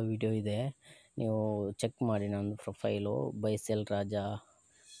ತುಂಬ ವೀಡಿಯೋ ಇದೆ, ನೀವು ಚೆಕ್ ಮಾಡಿ. ನನ್ನ profile by cell Raja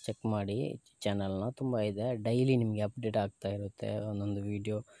check ಮಾಡಿ ಚಾನಲ್ನ, ತುಂಬ ಇದೆ. ಡೈಲಿ ನಿಮಗೆ ಅಪ್ಡೇಟ್ ಆಗ್ತಾ ಇರುತ್ತೆ ಒಂದೊಂದು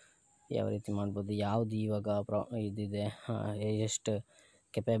ವೀಡಿಯೋ. ಯಾವ ರೀತಿ ಮಾಡ್ಬೋದು, ಯಾವುದು ಇವಾಗ ಇದಿದೆ, ಎಷ್ಟು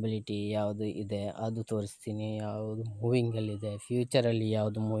ಕೆಪಬಿಲಿಟಿ ಯಾವುದು ಇದೆ ಅದು ತೋರಿಸ್ತೀನಿ. ಯಾವುದು ಮೂವಿಂಗಲ್ಲಿದೆ, ಫ್ಯೂಚರಲ್ಲಿ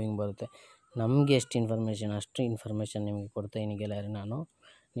ಯಾವುದು ಮೂವಿಂಗ್ ಬರುತ್ತೆ, ನಮಗೆ ಎಷ್ಟು ಇನ್ಫಾರ್ಮೇಷನ್ ಅಷ್ಟು ಇನ್ಫಾರ್ಮೇಷನ್ ನಿಮಗೆ ಕೊಡ್ತೀನಿ ಗೆಳೆಯರೆ. ನಾನು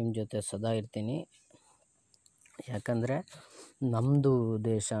ನಿಮ್ಮ ಜೊತೆ ಸದಾ ಇರ್ತೀನಿ. ಯಾಕಂದರೆ ನಮ್ಮದು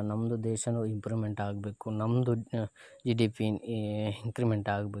ದೇಶನೂ ಇಂಪ್ರೂವ್ಮೆಂಟ್ ಆಗಬೇಕು, ನಮ್ಮದು GDP ಇಂಕ್ರಿಮೆಂಟ್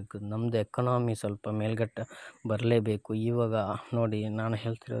ಆಗಬೇಕು, ನಮ್ಮದು ಎಕನಾಮಿ ಸ್ವಲ್ಪ ಮೇಲ್ಗಟ್ಟೆ ಬರಲೇಬೇಕು. ಇವಾಗ ನೋಡಿ, ನಾನು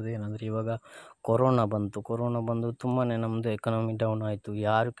ಹೇಳ್ತಿರೋದು ಏನಂದರೆ, ಇವಾಗ ಕೊರೋನಾ ಬಂದು ತುಂಬಾ ನಮ್ಮದು ಎಕನಾಮಿ ಡೌನ್ ಆಯಿತು.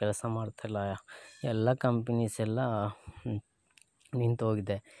 ಯಾರು ಕೆಲಸ ಮಾಡ್ತಾಯಿಲ್ಲ, ಎಲ್ಲ ಕಂಪನೀಸ್ ಎಲ್ಲ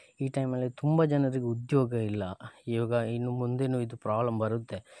ನಿಂತೋಗಿದೆ. ಈ ಟೈಮಲ್ಲಿ ತುಂಬ ಜನರಿಗೆ ಉದ್ಯೋಗ ಇಲ್ಲ. ಇವಾಗ ಇನ್ನು ಮುಂದೇನು ಇದು ಪ್ರಾಬ್ಲಮ್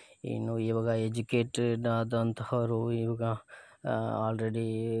ಬರುತ್ತೆ. ಇವಾಗ ಎಜುಕೇಟೆಡ್ ಆದಂತಹವರು, ಇವಾಗ ಆಲ್ರೆಡಿ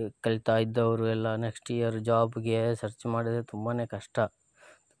ಕಲಿತಾ ಇದ್ದವರು ಎಲ್ಲ ನೆಕ್ಸ್ಟ್ ಇಯರ್ ಜಾಬ್ಗೆ ಸರ್ಚ್ ಮಾಡಿದರೆ ತುಂಬಾ ಕಷ್ಟ,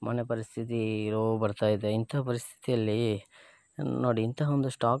 ತುಂಬಾ ಪರಿಸ್ಥಿತಿ ಬರ್ತಾಯಿದೆ. ಇಂಥ ಪರಿಸ್ಥಿತಿಯಲ್ಲಿ ನೋಡಿ, ಇಂತಹ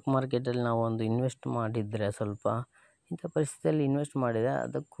ಒಂದು ಸ್ಟಾಕ್ ಮಾರ್ಕೆಟಲ್ಲಿ ನಾವು ಒಂದು ಇನ್ವೆಸ್ಟ್ ಮಾಡಿದರೆ, ಸ್ವಲ್ಪ ಇಂಥ ಪರಿಸ್ಥಿತಿಯಲ್ಲಿ ಇನ್ವೆಸ್ಟ್ ಮಾಡಿದರೆ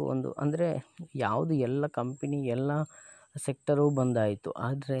ಅದಕ್ಕೂ ಒಂದು ಅಂದರೆ ಯಾವುದು ಎಲ್ಲ ಕಂಪನಿ ಎಲ್ಲ ಸೆಕ್ಟರು ಬಂದಾಯಿತು,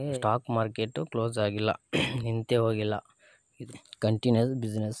 ಆದರೆ ಸ್ಟಾಕ್ ಮಾರ್ಕೆಟು ಕ್ಲೋಸ್ ಆಗಿಲ್ಲ, ನಿಂತೇ ಹೋಗಿಲ್ಲ. ಇದು ಕಂಟಿನ್ಯೂಸ್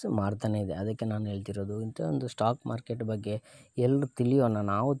ಬಿಸ್ನೆಸ್ ಮಾಡ್ತಾನೆ ಇದೆ. ಅದಕ್ಕೆ ನಾನು ಹೇಳ್ತಿರೋದು, ಇಂಥ ಒಂದು ಸ್ಟಾಕ್ ಮಾರ್ಕೆಟ್ ಬಗ್ಗೆ ಎಲ್ಲರೂ ತಿಳಿಯೋಣ,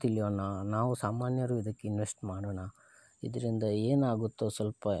 ನಾವು ಸಾಮಾನ್ಯರು ಇದಕ್ಕೆ ಇನ್ವೆಸ್ಟ್ ಮಾಡೋಣ. ಇದರಿಂದ ಏನಾಗುತ್ತೋ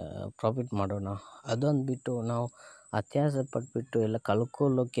ಸ್ವಲ್ಪ ಪ್ರಾಫಿಟ್ ಮಾಡೋಣ. ಅದೊಂದು ಬಿಟ್ಟು ನಾವು ಅತ್ಯಾಸೆ ಪಟ್ಬಿಟ್ಟು ಎಲ್ಲ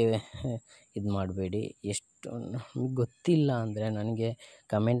ಕಳ್ಕೊಳ್ಳೋಕ್ಕೆ ಇದು ಮಾಡಬೇಡಿ. ಎಷ್ಟು ನಮಗೆ ಗೊತ್ತಿಲ್ಲ ಅಂದರೆ ನನಗೆ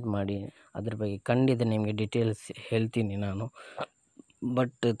ಕಮೆಂಟ್ ಮಾಡಿ, ಅದ್ರ ಬಗ್ಗೆ ಖಂಡಿತ ನಿಮಗೆ ಡೀಟೇಲ್ಸ್ ಹೇಳ್ತೀನಿ ನಾನು.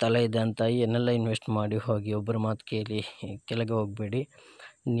 ಬಟ್ ತಲೆ ಇದೆ ಅಂತ ಏನೆಲ್ಲ ಇನ್ವೆಸ್ಟ್ ಮಾಡಿ ಹೋಗಿ ಒಬ್ಬರ ಮಾತು ಕೇಳಿ ಕೆಳಗೆ ಹೋಗಬೇಡಿ.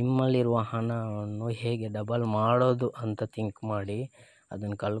 ನಿಮ್ಮಲ್ಲಿರುವ ಹಣವನ್ನು ಹೇಗೆ ಡಬಲ್ ಮಾಡೋದು ಅಂತ ಥಿಂಕ್ ಮಾಡಿ,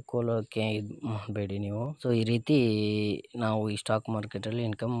 ಅದನ್ನು ಕಳ್ಕೊಳ್ಳೋಕ್ಕೆ ಇದು ಮಾಡಬೇಡಿ ನೀವು. ಸೊ ಈ ರೀತಿ ನಾವು ಈ ಸ್ಟಾಕ್ ಮಾರ್ಕೆಟಲ್ಲಿ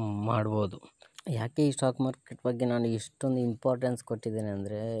ಇನ್ಕಮ್ ಮಾಡ್ಬೋದು. ಯಾಕೆ ಈ ಸ್ಟಾಕ್ ಮಾರ್ಕೆಟ್ ಬಗ್ಗೆ ನಾನು ಇಷ್ಟೊಂದು ಇಂಪಾರ್ಟೆನ್ಸ್ ಕೊಟ್ಟಿದ್ದೇನೆ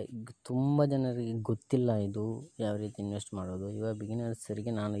ಅಂದರೆ, ತುಂಬ ಜನರಿಗೆ ಗೊತ್ತಿಲ್ಲ ಇದು ಯಾವ ರೀತಿ ಇನ್ವೆಸ್ಟ್ ಮಾಡೋದು. ಇವಾಗ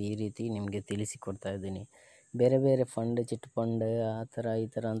ಬಿಗಿನರ್ಸರಿಗೆ ನಾನು ಈ ರೀತಿ ನಿಮಗೆ ತಿಳಿಸಿಕೊಡ್ತಾ ಇದ್ದೀನಿ. ಬೇರೆ ಬೇರೆ ಫಂಡ್, ಚಿಟ್ ಫಂಡ್ ಆ ಥರ ಈ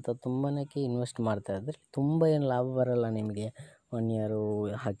ಥರ ಅಂತ ತುಂಬಾನೇ ಇನ್ವೆಸ್ಟ್ ಮಾಡ್ತಾಯಿದ್ರೆ ತುಂಬ ಏನು ಲಾಭ ಬರೋಲ್ಲ ನಿಮಗೆ 1 ಇಯರು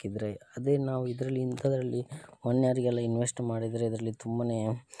ಹಾಕಿದರೆ. ಅದೇ ನಾವು ಇಂಥದ್ರಲ್ಲಿ 1 ಇಯರಿಗೆಲ್ಲ ಇನ್ವೆಸ್ಟ್ ಮಾಡಿದರೆ ಇದರಲ್ಲಿ ತುಂಬಾ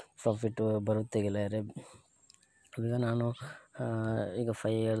ಪ್ರಾಫಿಟ್ ಬರುತ್ತೆ ಗೆಳೆಯರೆ. ಈಗ ನಾನು ಈಗ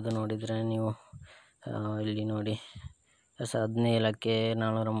 5 ಇಯರ್ದು ನೋಡಿದರೆ ನೀವು ಇಲ್ಲಿ ನೋಡಿ 2017ಕ್ಕೆ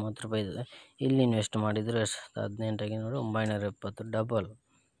 430 ರೂಪಾಯಿ ಇದೆ. ಇಲ್ಲಿ ಇನ್ವೆಸ್ಟ್ ಮಾಡಿದರೆ 2018ಗೆ ನೋಡಿ 970, ಡಬಲ್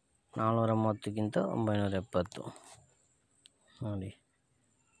 430ಗಿಂತ 970 ನೋಡಿ.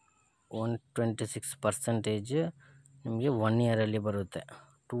 126% ನಿಮಗೆ 1 ಇಯರಲ್ಲಿ ಬರುತ್ತೆ.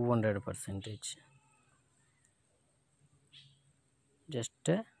 200%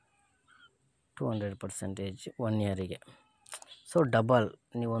 ಜಸ್ಟ್ 200% 1 ಇಯರಿಗೆ. ಸೊ ಡಬಲ್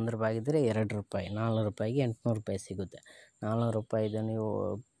ನೀವು 1 ರೂಪಾಯಿ ಆಗಿದ್ದರೆ 2 ರೂಪಾಯಿ, 4 ರೂಪಾಯಿಗೆ 800 ರೂಪಾಯಿ ಸಿಗುತ್ತೆ. 400 ರೂಪಾಯಿದು ನೀವು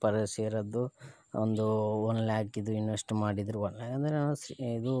ಪರ್ ಶೇರದ್ದು ಒಂದು 1 ಲ್ಯಾಕ್ ಇದು ಇನ್ವೆಸ್ಟ್ ಮಾಡಿದ್ರು, 1 ಲ್ಯಾಕ್ ಅಂದರೆ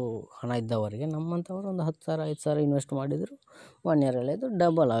ಇದು ಹಣ ಇದ್ದವರಿಗೆ. ನಮ್ಮಂಥವ್ರು ಒಂದು 10,000 5,000 ಇನ್ವೆಸ್ಟ್ ಮಾಡಿದ್ರು 1 ಇಯರಲ್ಲಿ ಅದು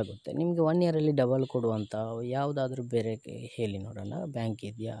ಡಬಲ್ ಆಗುತ್ತೆ. ನಿಮಗೆ 1 ಇಯರಲ್ಲಿ ಡಬಲ್ ಕೊಡುವಂಥ ಯಾವುದಾದ್ರೂ ಬೇರೆ ಹೇಳಿ ನೋಡೋಣ. ಬ್ಯಾಂಕ್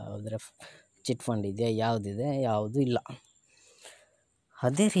ಇದೆಯಾ, ಯಾವುದರ ಚಿಟ್ ಫಂಡ್ ಇದೆಯಾ, ಯಾವುದಿದೆ? ಯಾವುದೂ ಇಲ್ಲ.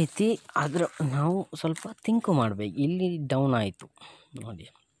 ಅದೇ ರೀತಿ ಆದರೆ ನಾವು ಸ್ವಲ್ಪ ಥಿಂಕ್ ಮಾಡಬೇಕು. ಇಲ್ಲಿ ಡೌನ್ ಆಯಿತು ನೋಡಿ,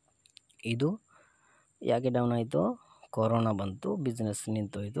 ಇದು ಯಾಕೆ ಡೌನ್ ಆಯಿತು? ಕೊರೋನಾ ಬಂತು, ಬಿಸ್ನೆಸ್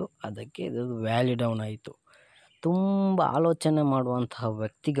ನಿಂತೋಯ್ತು, ಅದಕ್ಕೆ ಇದು ವ್ಯಾಲ್ಯೂ ಡೌನ್ ಆಯಿತು. ತುಂಬ ಆಲೋಚನೆ ಮಾಡುವಂತಹ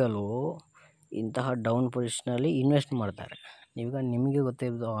ವ್ಯಕ್ತಿಗಳು ಇಂತಹ ಡೌನ್ ಪೊಸಿಷನಲ್ಲಿ ಇನ್ವೆಸ್ಟ್ ಮಾಡ್ತಾರೆ. ಈಗ ನಿಮಗೆ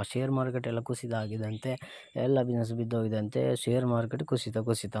ಗೊತ್ತಿರೋದು ಶೇರ್ ಮಾರ್ಕೆಟ್ ಎಲ್ಲ ಕುಸಿತ ಆಗಿದಂತೆ, ಎಲ್ಲ ಬಿಸ್ನೆಸ್ ಬಿದ್ದೋಗಿದಂತೆ, ಶೇರ್ ಮಾರ್ಕೆಟ್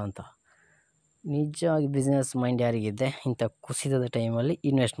ಕುಸಿತ ಅಂತ. ನಿಜವಾಗಿ ಬಿಸ್ನೆಸ್ ಮೈಂಡ್ ಯಾರಿಗಿದೆ, ಇಂಥ ಕುಸಿತದ ಟೈಮಲ್ಲಿ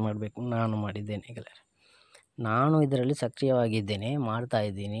ಇನ್ವೆಸ್ಟ್ ಮಾಡಬೇಕು. ನಾನು ಮಾಡಿದ್ದೇನೆ ಗೆಳೆಯರೆ. ನಾನು ಇದರಲ್ಲಿ ಸಕ್ರಿಯವಾಗಿದ್ದೇನೆ,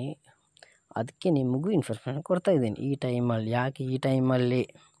 ಮಾಡ್ತಾಯಿದ್ದೀನಿ. ಅದಕ್ಕೆ ನಿಮಗೂ ಇನ್ಫಾರ್ಮೇಷನ್ ಕೊಡ್ತಾಯಿದ್ದೀನಿ ಈ ಟೈಮಲ್ಲಿ. ಯಾಕೆ ಈ ಟೈಮಲ್ಲಿ?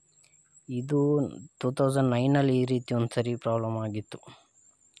 ಇದು 2009ನಲ್ಲಿ ಈ ರೀತಿ ಒಂದು ಸರಿ ಪ್ರಾಬ್ಲಮ್ ಆಗಿತ್ತು.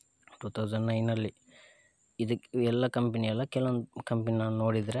 2009ನಲ್ಲಿ ಇದಕ್ಕೆ ಎಲ್ಲ ಕೆಲವೊಂದು ಕಂಪನಿ ನಾನು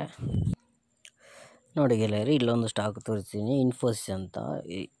ನೋಡಿದರೆ ನೋಡಿ ಗೆಳೆಯರೆ, ಇಲ್ಲೊಂದು ಸ್ಟಾಕ್ ತೋರಿಸ್ತೀನಿ, ಇನ್ಫೋಸಿಸ್ ಅಂತ.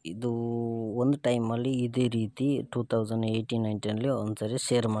 ಇದು ಒಂದು ಟೈಮಲ್ಲಿ ಇದೇ ರೀತಿ 2018-19ನಲ್ಲಿ ಒಂದು ಸರಿ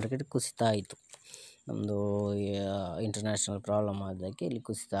ಶೇರ್ ಮಾರ್ಕೆಟ್ ಕುಸಿತ ಆಯಿತು. ನಮ್ಮದು ಇಂಟರ್ನ್ಯಾಷನಲ್ ಪ್ರಾಬ್ಲಮ್ ಆದಕ್ಕೆ ಇಲ್ಲಿ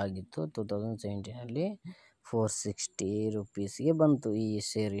ಕುಸಿತ ಆಗಿತ್ತು. 2017ನಲ್ಲಿ 460 ರೂಪೀಸ್ಗೆ ಬಂತು ಈ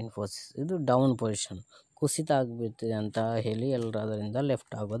ಶೇರ್ ಇನ್ಫೋಸಿಸ್. ಇದು ಡೌನ್ ಪೊಸಿಷನ್, ಕುಸಿತ ಆಗಿಬಿಡ್ತಿದೆ ಅಂತ ಹೇಳಿ ಎಲ್ಲರೂ ಅದರಿಂದ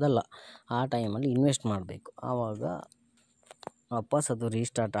ಲೆಫ್ಟ್ ಆಗೋದಲ್ಲ. ಆ ಟೈಮಲ್ಲಿ ಇನ್ವೆಸ್ಟ್ ಮಾಡಬೇಕು. ಆವಾಗ ವಾಪಸ್ ಅದು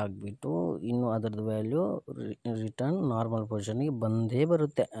ರೀಸ್ಟಾರ್ಟ್ ಆಗಿಬಿಟ್ಟು ಇನ್ನೂ ಅದರದ್ದು ವ್ಯಾಲ್ಯೂ ರಿಟರ್ನ್ ನಾರ್ಮಲ್ ಪೊಸಿಷನ್ಗೆ ಬಂದೇ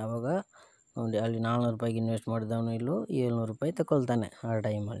ಬರುತ್ತೆ. ಆವಾಗ ನೋಡಿ, ಅಲ್ಲಿ 400 ರೂಪಾಯಿಗೆ ಇನ್ವೆಸ್ಟ್ ಮಾಡಿದವನು ಇಲ್ಲೂ 700 ರೂಪಾಯಿ ತಗೊಳ್ತಾನೆ ಆ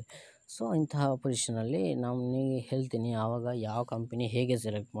ಟೈಮಲ್ಲಿ. ಸೊ ಇಂತಹ ಪೊಸಿಷನಲ್ಲಿ ನಿಮಗೆ ಹೇಳ್ತೀನಿ, ಆವಾಗ ಯಾವ ಕಂಪನಿ ಹೇಗೆ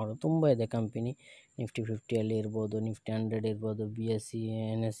ಸೆಲೆಕ್ಟ್ ಮಾಡೋದು. ತುಂಬ ಇದೆ ಕಂಪನಿ, ನಿಫ್ಟಿ 50ಯಲ್ಲಿ ಇರ್ಬೋದು, ನಿಫ್ಟಿ 100 ಇರ್ಬೋದು, BSE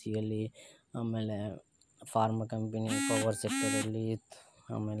NSEಯಲ್ಲಿ, ಆಮೇಲೆ ಫಾರ್ಮಾ ಕಂಪನಿ, ಪವರ್ ಸೆಕ್ಟರಲ್ಲಿ,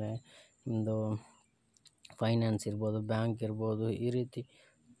 ಆಮೇಲೆ ನಿಮ್ಮದು ಫೈನಾನ್ಸ್ ಇರ್ಬೋದು, ಬ್ಯಾಂಕ್ ಇರ್ಬೋದು. ಈ ರೀತಿ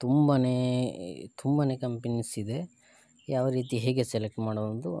ತುಂಬಾ ಕಂಪನೀಸ್ ಇದೆ. ಯಾವ ರೀತಿ ಹೇಗೆ ಸೆಲೆಕ್ಟ್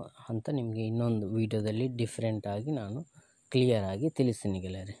ಮಾಡೋದು ಅಂತ ನಿಮಗೆ ಇನ್ನೊಂದು ವೀಡಿಯೋದಲ್ಲಿ ಡಿಫ್ರೆಂಟಾಗಿ ನಾನು ಕ್ಲಿಯರಾಗಿ ತಿಳಿಸ್ತೀನಿ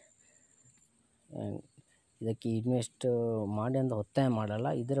ಗೆಳೆಯರೆ. ಇದಕ್ಕೆ ಇನ್ವೆಸ್ಟ್ ಮಾಡಿ ಅಂತ ಒತ್ತಾಯ ಮಾಡಲ್ಲ,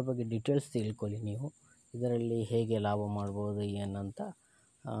 ಇದರ ಬಗ್ಗೆ ಡೀಟೇಲ್ಸ್ ತಿಳ್ಕೊಳ್ಳಿ ನೀವು. ಇದರಲ್ಲಿ ಹೇಗೆ ಲಾಭ ಮಾಡ್ಬೋದು ಏನಂತ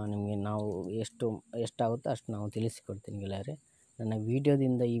ನಿಮಗೆ ನಾವು ಎಷ್ಟಾಗುತ್ತೋ ಅಷ್ಟು ನಾವು ತಿಳಿಸಿಕೊಡ್ತೀನಿ ಗೆಳೆಯರೆ. ನನ್ನ ಈ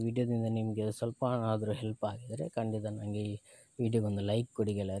ವಿಡಿಯೋದಿಂದ ನಿಮಗೆ ಸ್ವಲ್ಪ ಆದರೂ ಹೆಲ್ಪ್ ಆಗಿದರೆ ಖಂಡಿತ ನನಗೆ ಈ ವಿಡಿಯೋಗೊಂದು ಲೈಕ್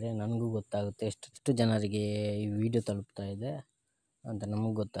ಕೊಡಿ ಗೆಳೆಯರೆ. ನನಗೂ ಗೊತ್ತಾಗುತ್ತೆ ಎಷ್ಟು ಜನರಿಗೆ ಈ ವಿಡಿಯೋ ತಲುಪ್ತಾ ಇದೆ ಅಂತ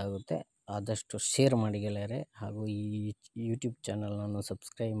ನಮಗೆ ಗೊತ್ತಾಗುತ್ತೆ. ಆದಷ್ಟು ಶೇರ್ ಮಾಡಿ ಗೆಳೆಯರೆ, ಹಾಗೂ ಈ ಯೂಟ್ಯೂಬ್ ಚಾನಲನ್ನು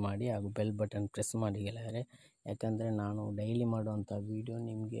ಸಬ್ಸ್ಕ್ರೈಬ್ ಮಾಡಿ ಹಾಗೂ ಬೆಲ್ ಬಟನ್ ಪ್ರೆಸ್ ಮಾಡಿ ಗೆಳೆಯರೆ. ಯಾಕಂದರೆ ನಾನು ಡೈಲಿ ಮಾಡುವಂಥ ವಿಡಿಯೋ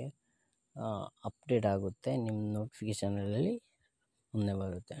ನಿಮಗೆ ಅಪ್ಡೇಟ್ ಆಗುತ್ತೆ, ನಿಮ್ಮ ನೋಟಿಫಿಕೇಷನಲ್ಲಿ ಮುಂದೆ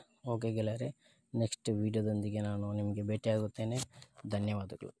ಬರುತ್ತೆ. ಓಕೆ ಗೆಳೆಯರೆ, ನೆಕ್ಸ್ಟ್ ವಿಡಿಯೋದೊಂದಿಗೆ ನಾನು ನಿಮಗೆ ಭೇಟಿಯಾಗುತ್ತೇನೆ.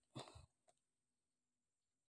 ಧನ್ಯವಾದಗಳು.